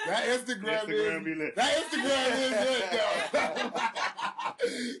 Cool. That Instagram be lit. That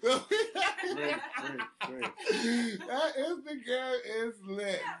Great. That Instagram is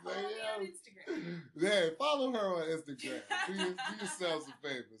lit. Yeah, follow me on Instagram. Yeah, follow her on Instagram. Do yourself some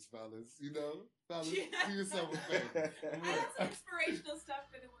favors, fellas. Fellas, do yourself a favor. I have some inspirational stuff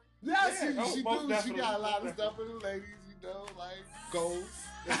for the world. Yes, Yeah, she most do. She definitely. got a lot of stuff for the ladies, you know, like goals.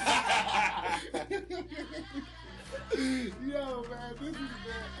 Yo, man, this has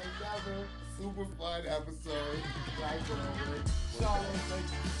been another super fun episode. Like always. Charlotte, thank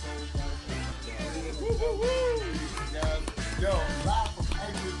you so much. Yes. Yo, live from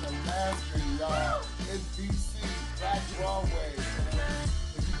Anchorage, Alaska, y'all. In DC, Black Broadway.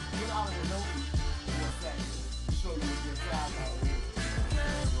 If you get out of the movie for a second, I'm sure you'll get time out here.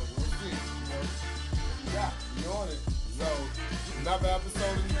 We'll see, you know. Yeah, we on it. So, another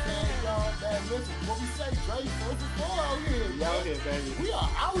episode in the can, y'all. Man, listen, what we say, Drake, first and four out here. We out here, baby. We are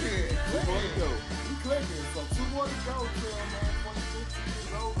out here. Two more to go. We clicking. So 2 more to go till, man, 2015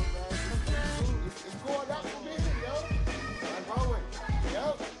 is over, man. Just stay tuned. It's going up from here, yo. Like always.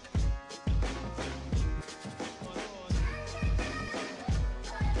 Yep.